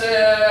Dad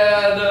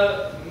said,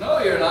 no,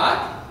 you're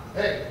not.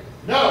 Hey,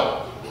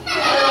 no,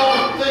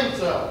 I don't think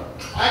so.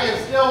 I can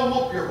still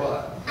whoop your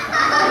butt.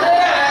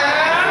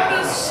 And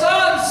the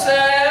son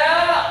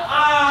said,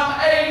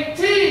 I'm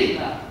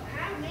 18.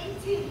 I'm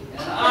 18.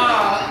 And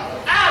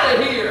I'm out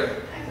of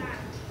here.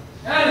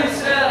 And he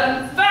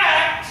said, in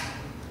fact,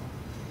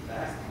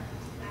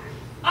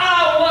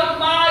 I want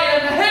my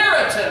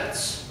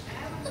inheritance.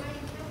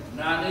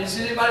 Now, does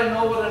anybody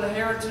know what an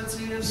inheritance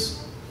is?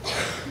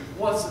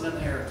 What's an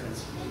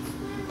inheritance?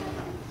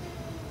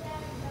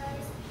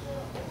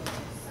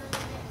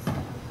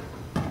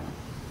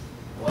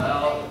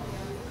 Well,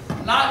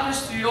 not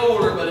just the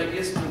older, but it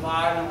gets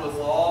divided with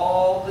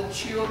all the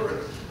children.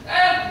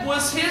 And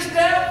was his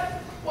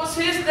dad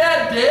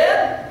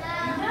dead?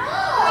 No.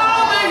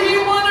 No, but he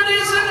wanted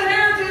his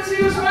inheritance.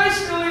 He was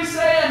basically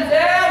saying,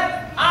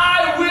 Dad,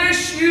 I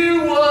wish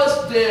you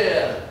was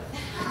dead.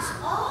 That's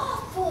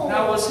awful.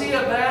 Now, was he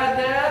a bad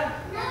dad?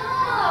 No.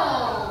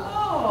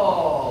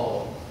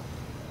 Oh.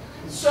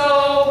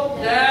 So,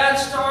 Dad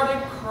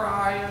started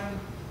crying.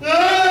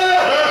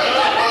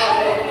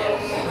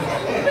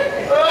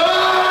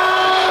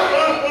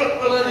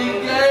 But he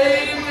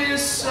gave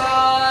his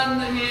son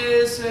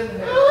his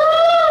inheritance.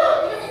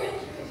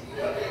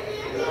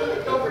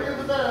 Don't forget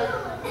the bag.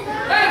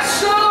 And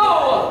so,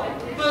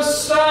 the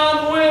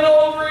son went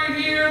over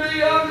here, the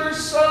younger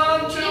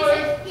son, to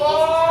a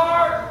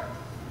far.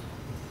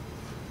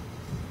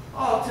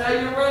 I'll tell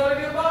your brother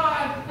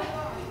goodbye.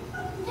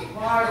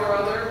 Bye,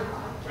 brother.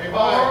 Say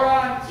bye. All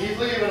right. He's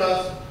leaving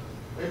us.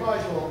 Say bye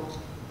to him.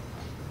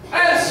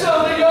 And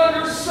so the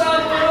younger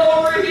son went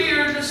over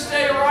here to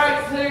stay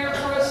right there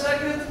for a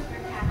second.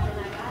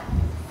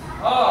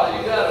 Oh,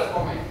 you got it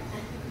for me.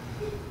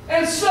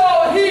 And so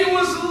he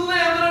was living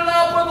it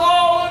up with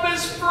all of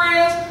his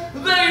friends.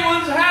 They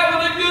was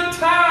having a good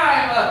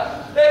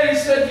time. And he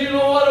said, you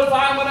know what, if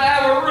I'm going to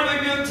have a really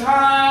good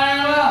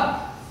time,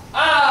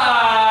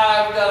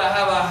 I've got to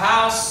have a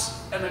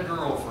house and a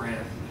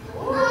girlfriend.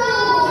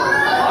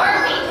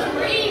 Barbie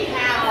dream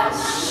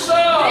house. So,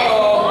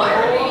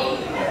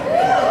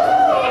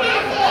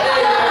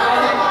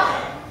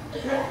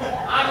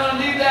 I'm going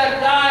to need that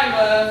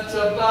diamond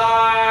to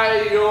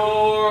buy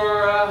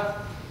your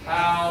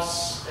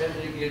house and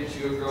to get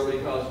you a girl,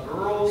 because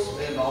girls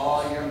spend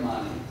all your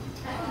money.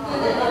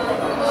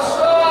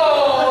 So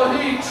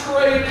he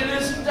traded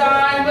his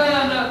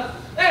diamond,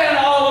 and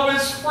all of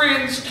his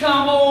friends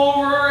come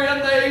over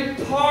and they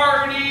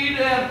partied,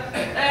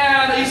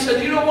 and he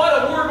said, you know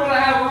what, if we're going to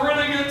have a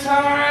really good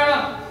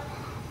time,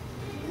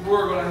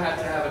 we're going to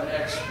have an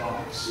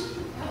Xbox.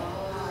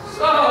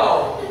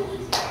 So,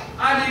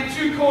 I need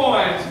 2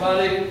 coins,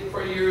 buddy,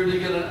 for you to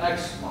get an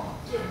Xbox.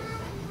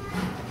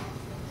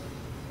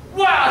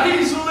 Wow,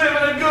 he's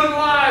living a good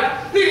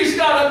life. He's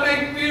got a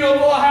big,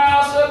 beautiful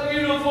house, a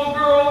beautiful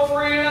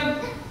girlfriend.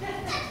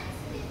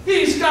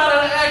 He's got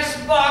an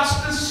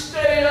Xbox to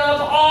stay up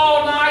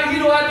all night. He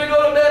don't have to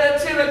go to bed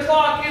at 10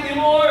 o'clock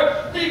anymore.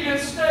 He can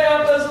stay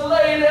up as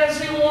late as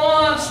he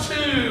wants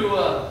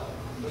to.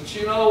 But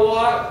you know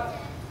what?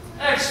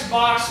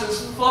 Xbox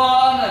is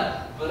fun,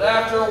 but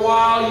after a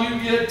while you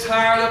get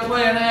tired of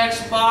playing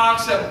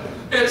Xbox.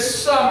 It's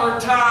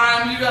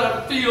summertime, you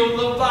gotta feel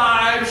the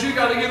vibes, you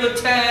gotta get a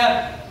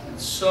tan. And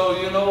so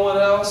you know what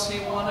else he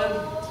wanted?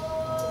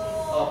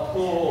 A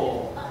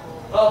pool.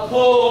 A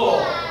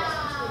pool.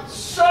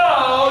 So,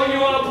 you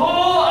want a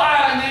pool?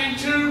 I need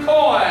 2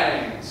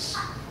 coins.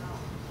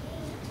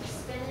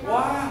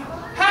 Wow.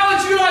 How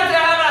would you like to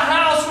have a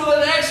house with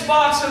an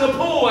Xbox and a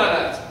pool in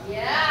it?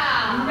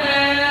 Yeah.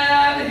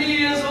 Man,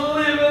 he is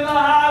living the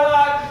high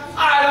life.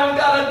 I don't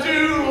gotta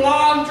do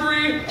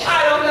laundry.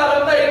 I don't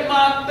gotta make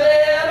my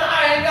bed.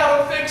 I ain't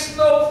gotta fix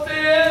no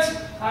fence.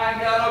 I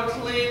ain't gotta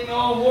clean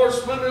no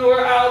horse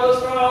manure out of the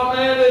straw.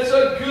 Man, it's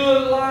a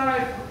good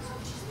life.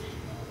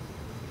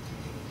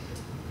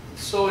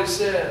 So he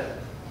said,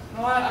 you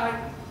know,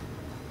 I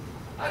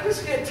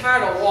just get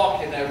tired of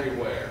walking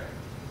everywhere.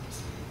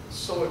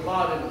 So we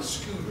bought him a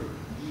scooter. Ooh,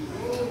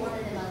 one of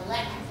them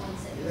electric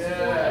ones that was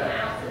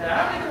Yeah. Yeah.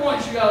 How many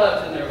coins you got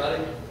left in there,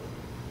 buddy?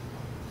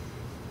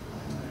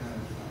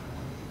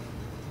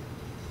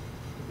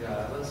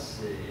 Yeah, let's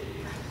see.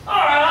 All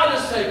right, I'll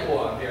just take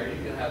one. Here,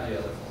 you can have the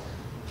other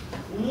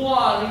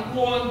one.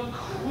 One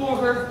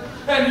quarter.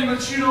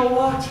 But you know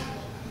what?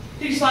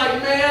 He's like,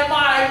 man,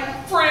 my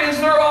friends,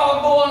 they're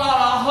all going on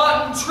a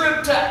hunting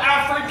trip to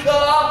Africa,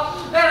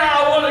 and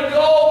I want to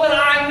go, but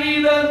I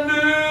need a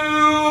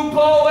new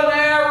bow and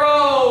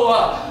arrow.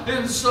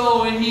 And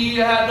so he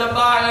had to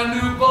buy a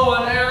new bow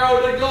and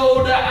arrow to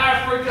go to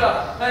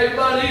Africa. Hey,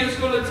 buddy, it's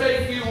going to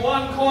take you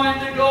 1 coin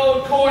to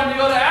go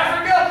to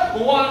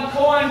Africa, 1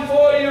 coin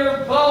for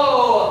your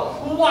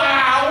bow.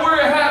 Wow,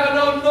 we're having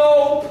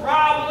no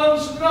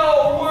problems,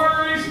 no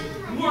worries.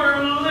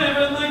 We're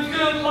living the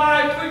good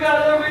life. We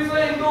got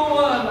everything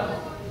going.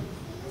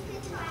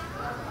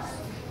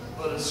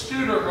 But a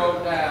scooter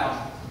broke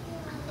down.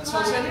 And so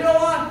I said, you know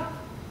what?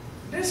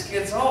 This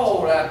gets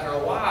old after a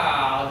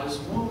while. This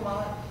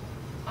moonlight.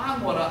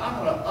 I'm gonna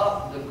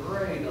up the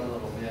grade a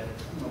little bit.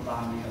 I'm gonna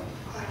buy me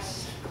a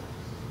bicycle.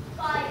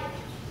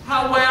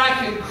 How way I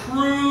can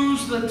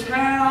cruise the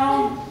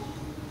town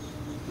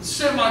and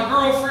sit my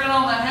girlfriend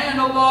on the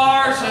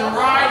handlebars and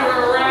ride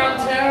her around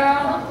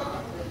town.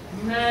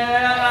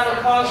 Man,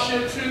 that'll cost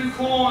you 2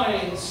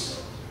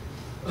 coins.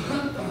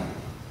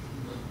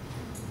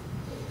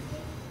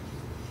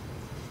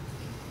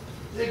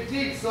 Dig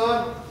deep,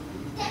 son.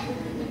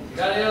 You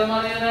got any other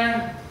money in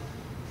there?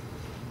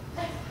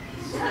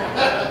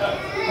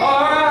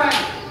 All right.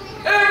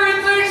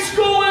 Everything's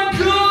going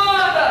good.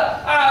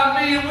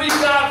 I mean, we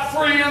got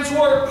friends.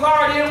 We're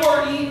partying.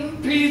 We're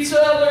eating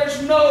pizza.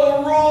 There's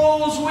no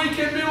rules. We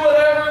can do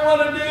whatever we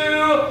want to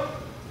do.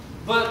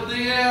 But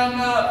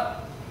then,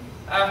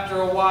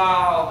 after a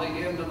while, the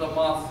end of the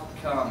month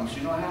comes.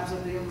 You know what happens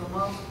at the end of the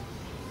month?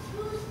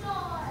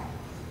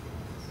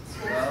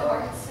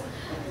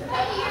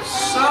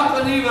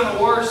 Something even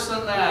worse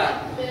than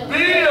that.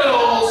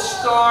 Bills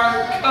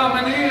start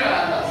coming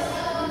in.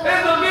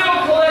 And the bill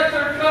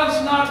collector comes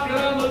knocking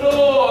on the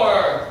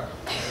door.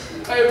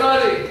 Hey,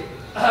 buddy,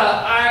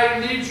 I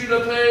need you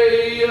to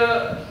pay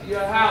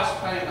your house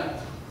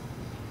payment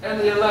and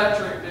the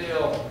electric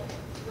bill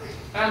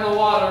and the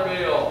water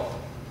bill.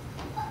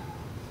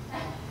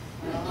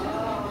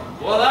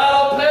 Well,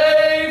 that'll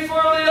pay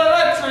for the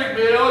electric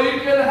bill. You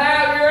can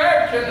have your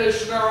air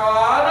conditioner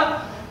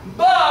on,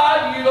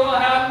 but you don't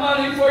have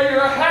money for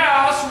your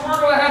house. We're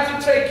going to have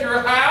to take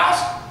your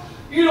house.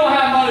 You don't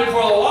have money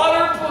for the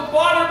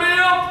water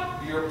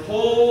bill. Your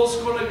pool's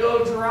going to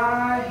go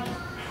dry.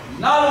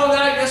 Not only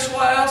that, guess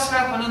what else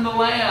happened in the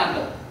land?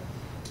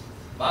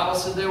 The Bible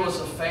said there was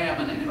a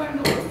famine. Anybody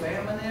know what a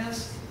famine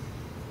is?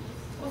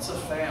 What's a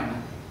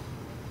famine?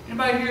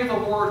 Anybody hear the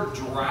word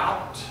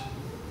drought?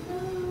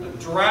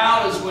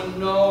 Drought is when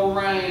no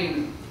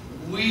rain,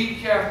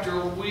 week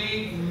after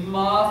week,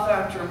 month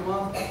after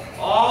month,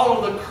 all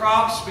of the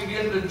crops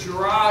begin to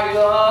dry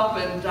up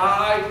and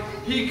die.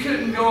 He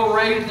couldn't go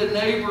raid the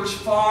neighbor's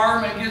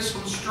farm and get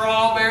some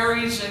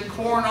strawberries and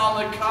corn on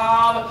the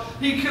cob.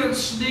 He couldn't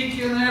sneak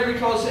in there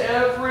because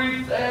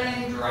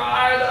everything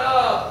dried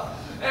up.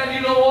 And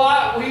you know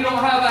what? He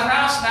don't have a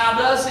house now,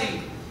 does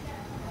he?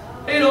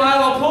 He don't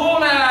have a pool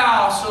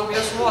now. So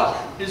guess what?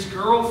 His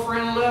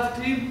girlfriend left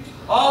him.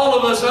 All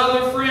of his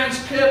other friends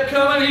kept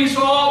coming. He's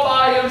all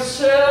by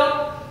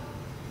himself.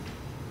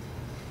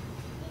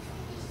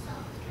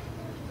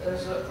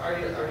 Are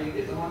you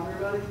getting hungry,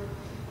 buddy?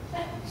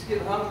 He's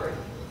getting hungry.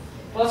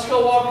 Let's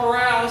go walk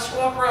around. Let's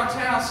walk around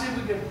town. See if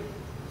we can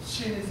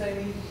see anything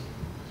to eat.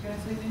 You got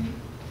anything to eat?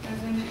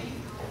 Anything to eat?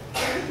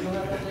 You don't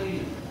have anything to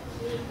eat.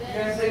 You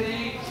got anything to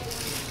eat?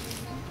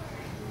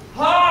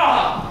 Ha!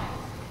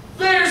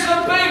 There's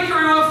a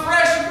bakery with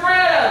fresh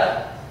bread.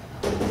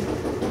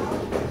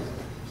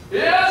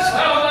 Yes,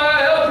 how may I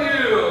help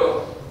you?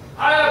 I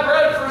have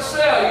bread for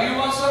sale. You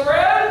want some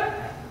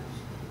bread?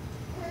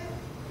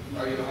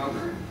 Are you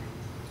hungry?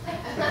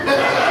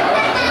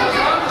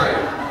 Hungry.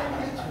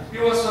 You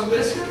want some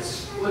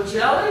biscuits with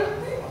jelly?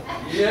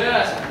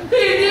 Yes. He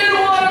didn't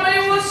want me.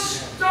 He was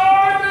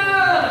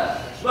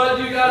starving. But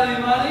you got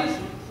any money?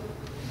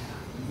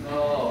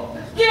 No.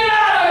 Get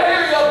out of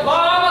here, you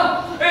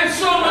bum! And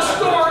so the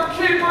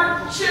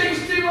storekeeper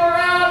chased him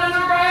around and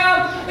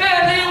around,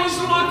 and he was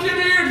looking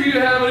here. Do you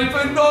have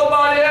anything?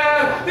 Nobody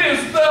had. His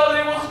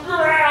belly was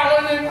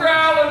growling and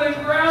growling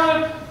and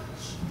growling.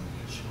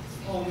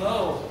 Oh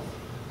no.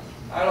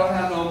 I don't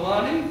have no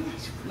money,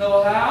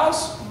 no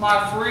house.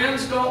 My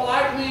friends don't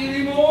like me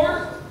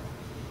anymore.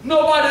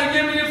 Nobody to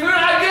give me food.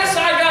 I guess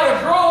I got to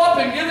grow up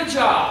and get a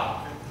job.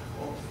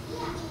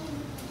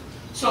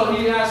 So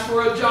he asked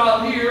for a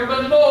job here,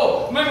 but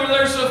no. Remember,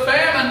 there's a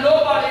famine.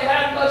 Nobody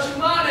had much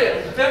money.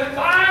 And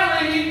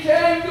finally, he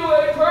came to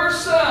a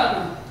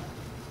person.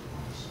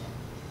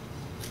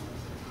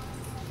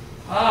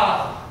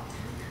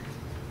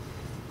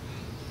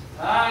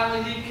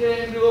 Finally, he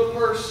came to a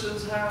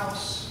person's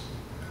house.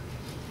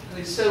 And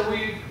he said,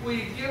 will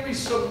you give me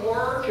some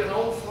work, an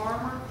old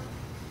farmer?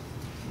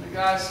 And The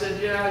guy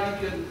said,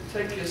 yeah, you can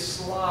take your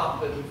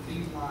slop and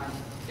feed my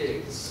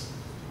pigs.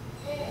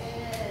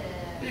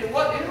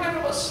 What, anybody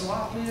know what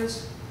slop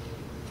is?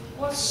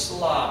 What's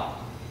slop?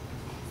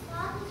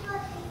 Slop is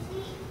what they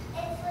eat.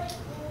 It's like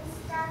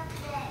stuff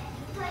that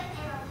you put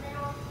in a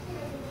little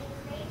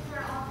crate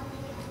for all the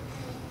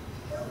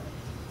poop,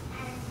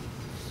 and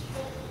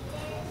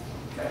they eat it.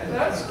 Okay,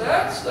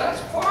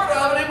 that's part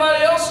of it.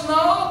 Anybody else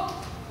know?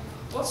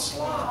 What's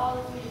slop? All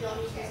the food you don't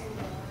eat.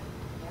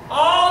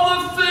 All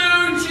the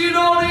foods you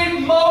don't eat,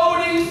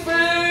 moldy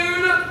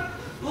food,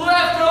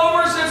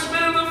 leftovers that's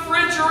been in the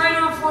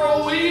refrigerator for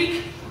a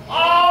week,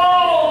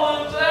 all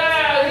of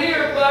that.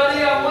 Here,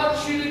 buddy, I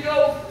want you to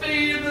go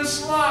feed the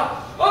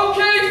slop.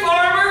 Okay,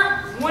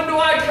 farmer, when do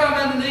I come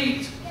in and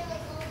eat?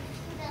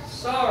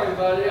 Sorry,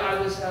 buddy,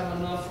 I just have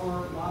enough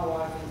for my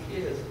wife and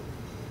kids.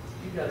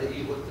 You got to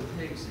eat what the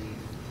pigs eat.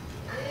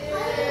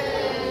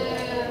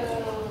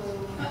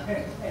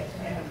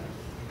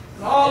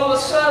 And all of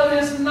a sudden,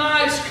 his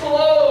nice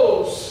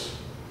clothes.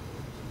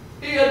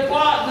 He had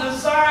bought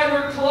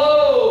designer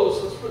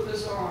clothes. Let's put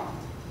this on.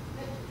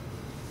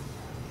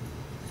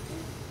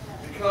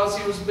 Because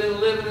he was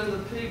been living in the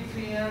pig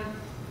pen,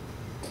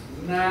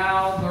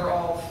 now they're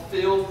all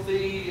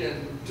filthy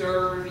and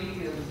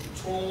dirty and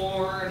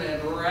torn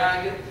and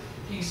ragged.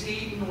 He's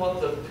eating what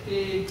the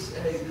pigs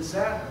ate. Does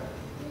that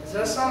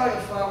sound like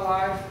a fun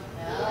life?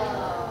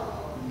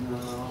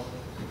 No.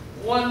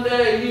 One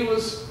day he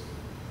was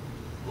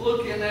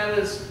looking at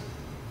his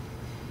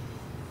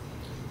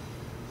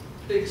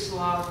pig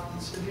slop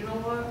and said, you know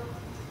what?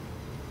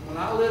 When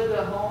I lived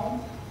at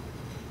home,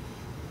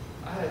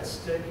 I had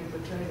steak and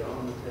potato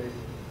on the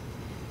table.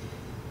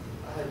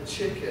 I had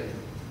chicken.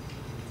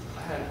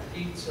 I had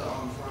pizza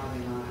on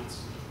Friday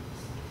nights.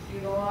 You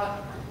know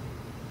what?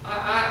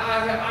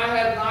 I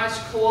had nice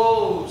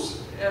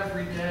clothes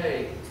every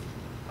day.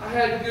 I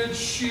had good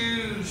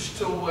shoes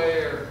to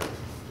wear.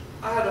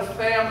 I had a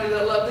family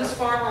that loved. This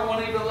farmer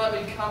won't even let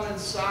me come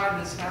inside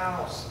his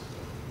house.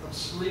 I'm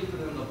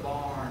sleeping in the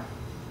barn.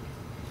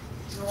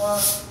 You know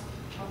what?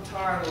 I'm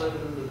tired of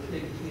living in the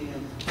pig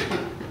pen.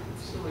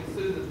 So he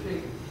threw the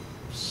pig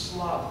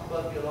slop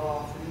bucket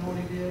off. And you know what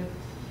he did?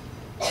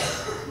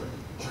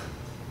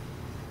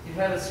 He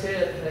had his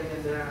head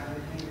hanging down. He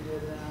hung his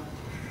head down.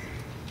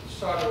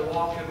 Started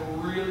walking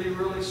really,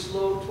 really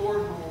slow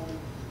toward home.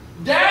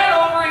 Dad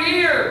over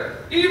here,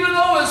 even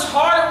though his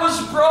heart was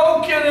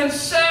broken and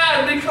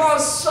sad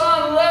because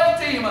son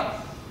left him,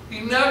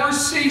 he never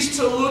ceased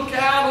to look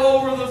out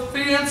over the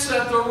fence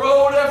at the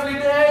road every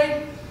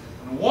day.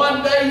 And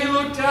one day he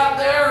looked out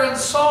there and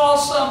saw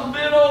some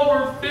bent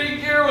over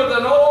figure with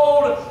an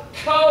old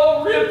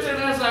coat ripped in.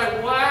 And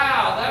like,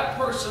 wow, that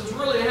person's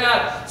really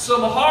had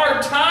some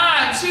hard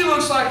times. He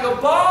looks like a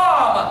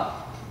bomb.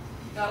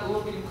 Got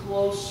looking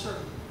closer.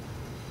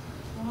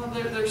 Well,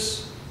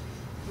 there's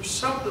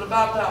something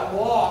about that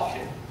walk.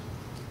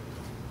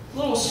 A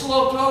little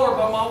sloped over,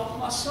 but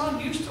my son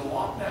used to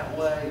walk that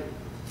way.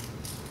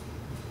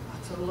 I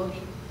took a look.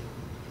 He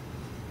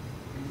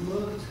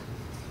looked.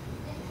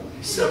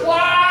 He said,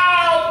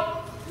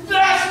 wow,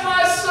 that's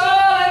my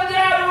son. And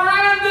Dad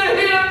ran to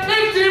him,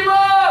 picked him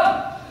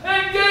up,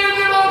 and gave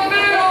him a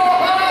big old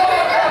hug.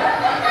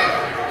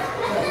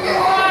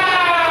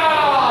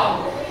 Wow.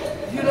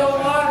 You know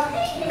what?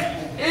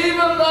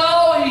 Even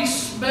though he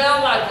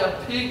smelled like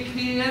a pig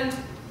pen,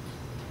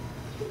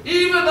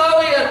 even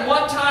though he had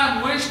one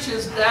time wished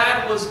his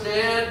dad was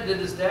dead, did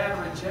his dad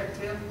reject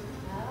him?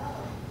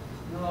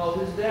 No.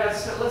 His dad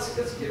said, let's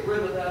get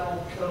rid of that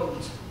old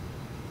coat.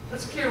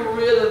 Let's get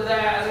rid of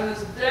that. And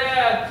his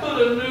dad put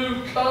a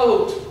new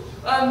coat,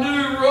 a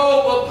new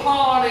robe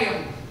upon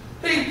him.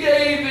 He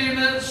gave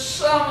him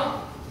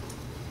some.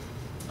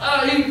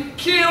 He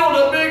killed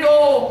a big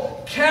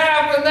old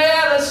calf, and they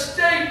had a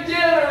steak dinner,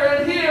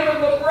 and him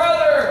and the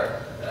brother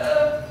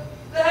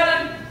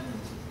had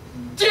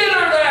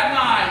dinner that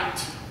night.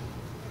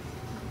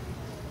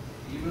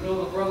 Even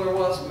though the brother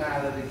was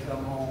mad that he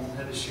come home,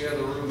 had to share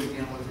the room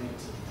again with him.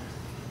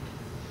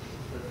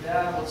 But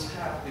Dad was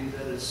happy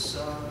that his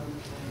son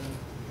came.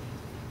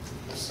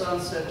 The son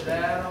said,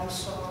 Dad, I'm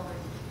sorry.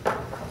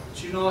 But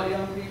you know what,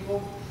 young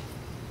people?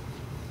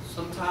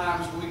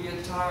 Sometimes we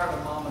get tired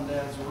of Mom and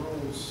Dad's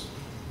rules.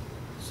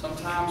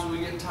 Sometimes we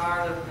get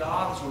tired of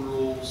God's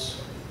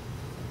rules.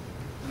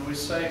 And we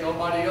say,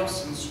 nobody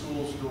else in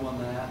school's doing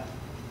that.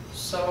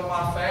 Some of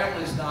my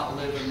family's not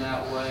living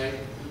that way.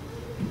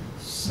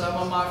 Some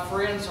of my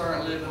friends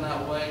aren't living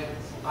that way.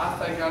 I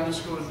think I'm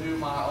just going to do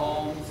my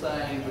own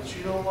thing. But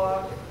you know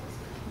what?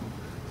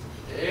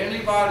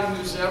 Anybody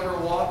who's ever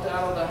walked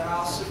out of the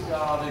house of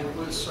God and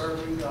quit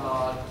serving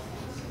God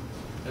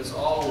has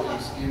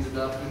always ended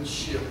up in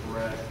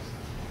shipwreck,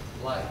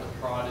 like the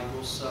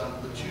prodigal son.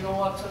 But you know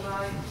what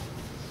tonight?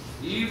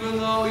 Even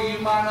though you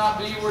might not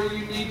be where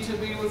you need to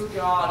be with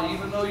God,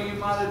 even though you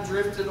might have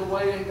drifted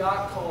away and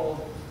got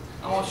cold,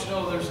 I want you to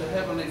know there's a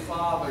Heavenly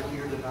Father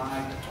here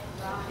tonight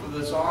with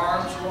His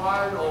arms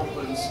wide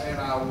open saying,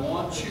 I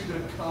want you to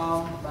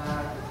come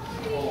back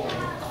home.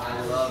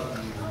 I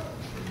love you.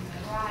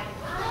 Right.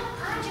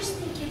 I just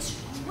think it's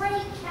great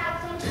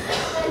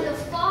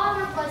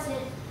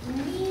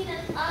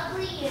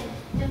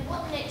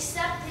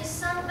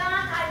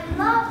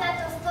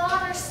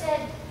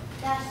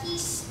that he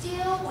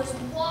still was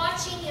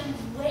watching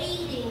and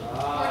waiting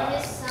for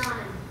his son.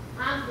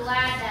 I'm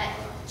glad that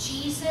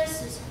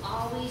Jesus is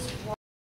always watching.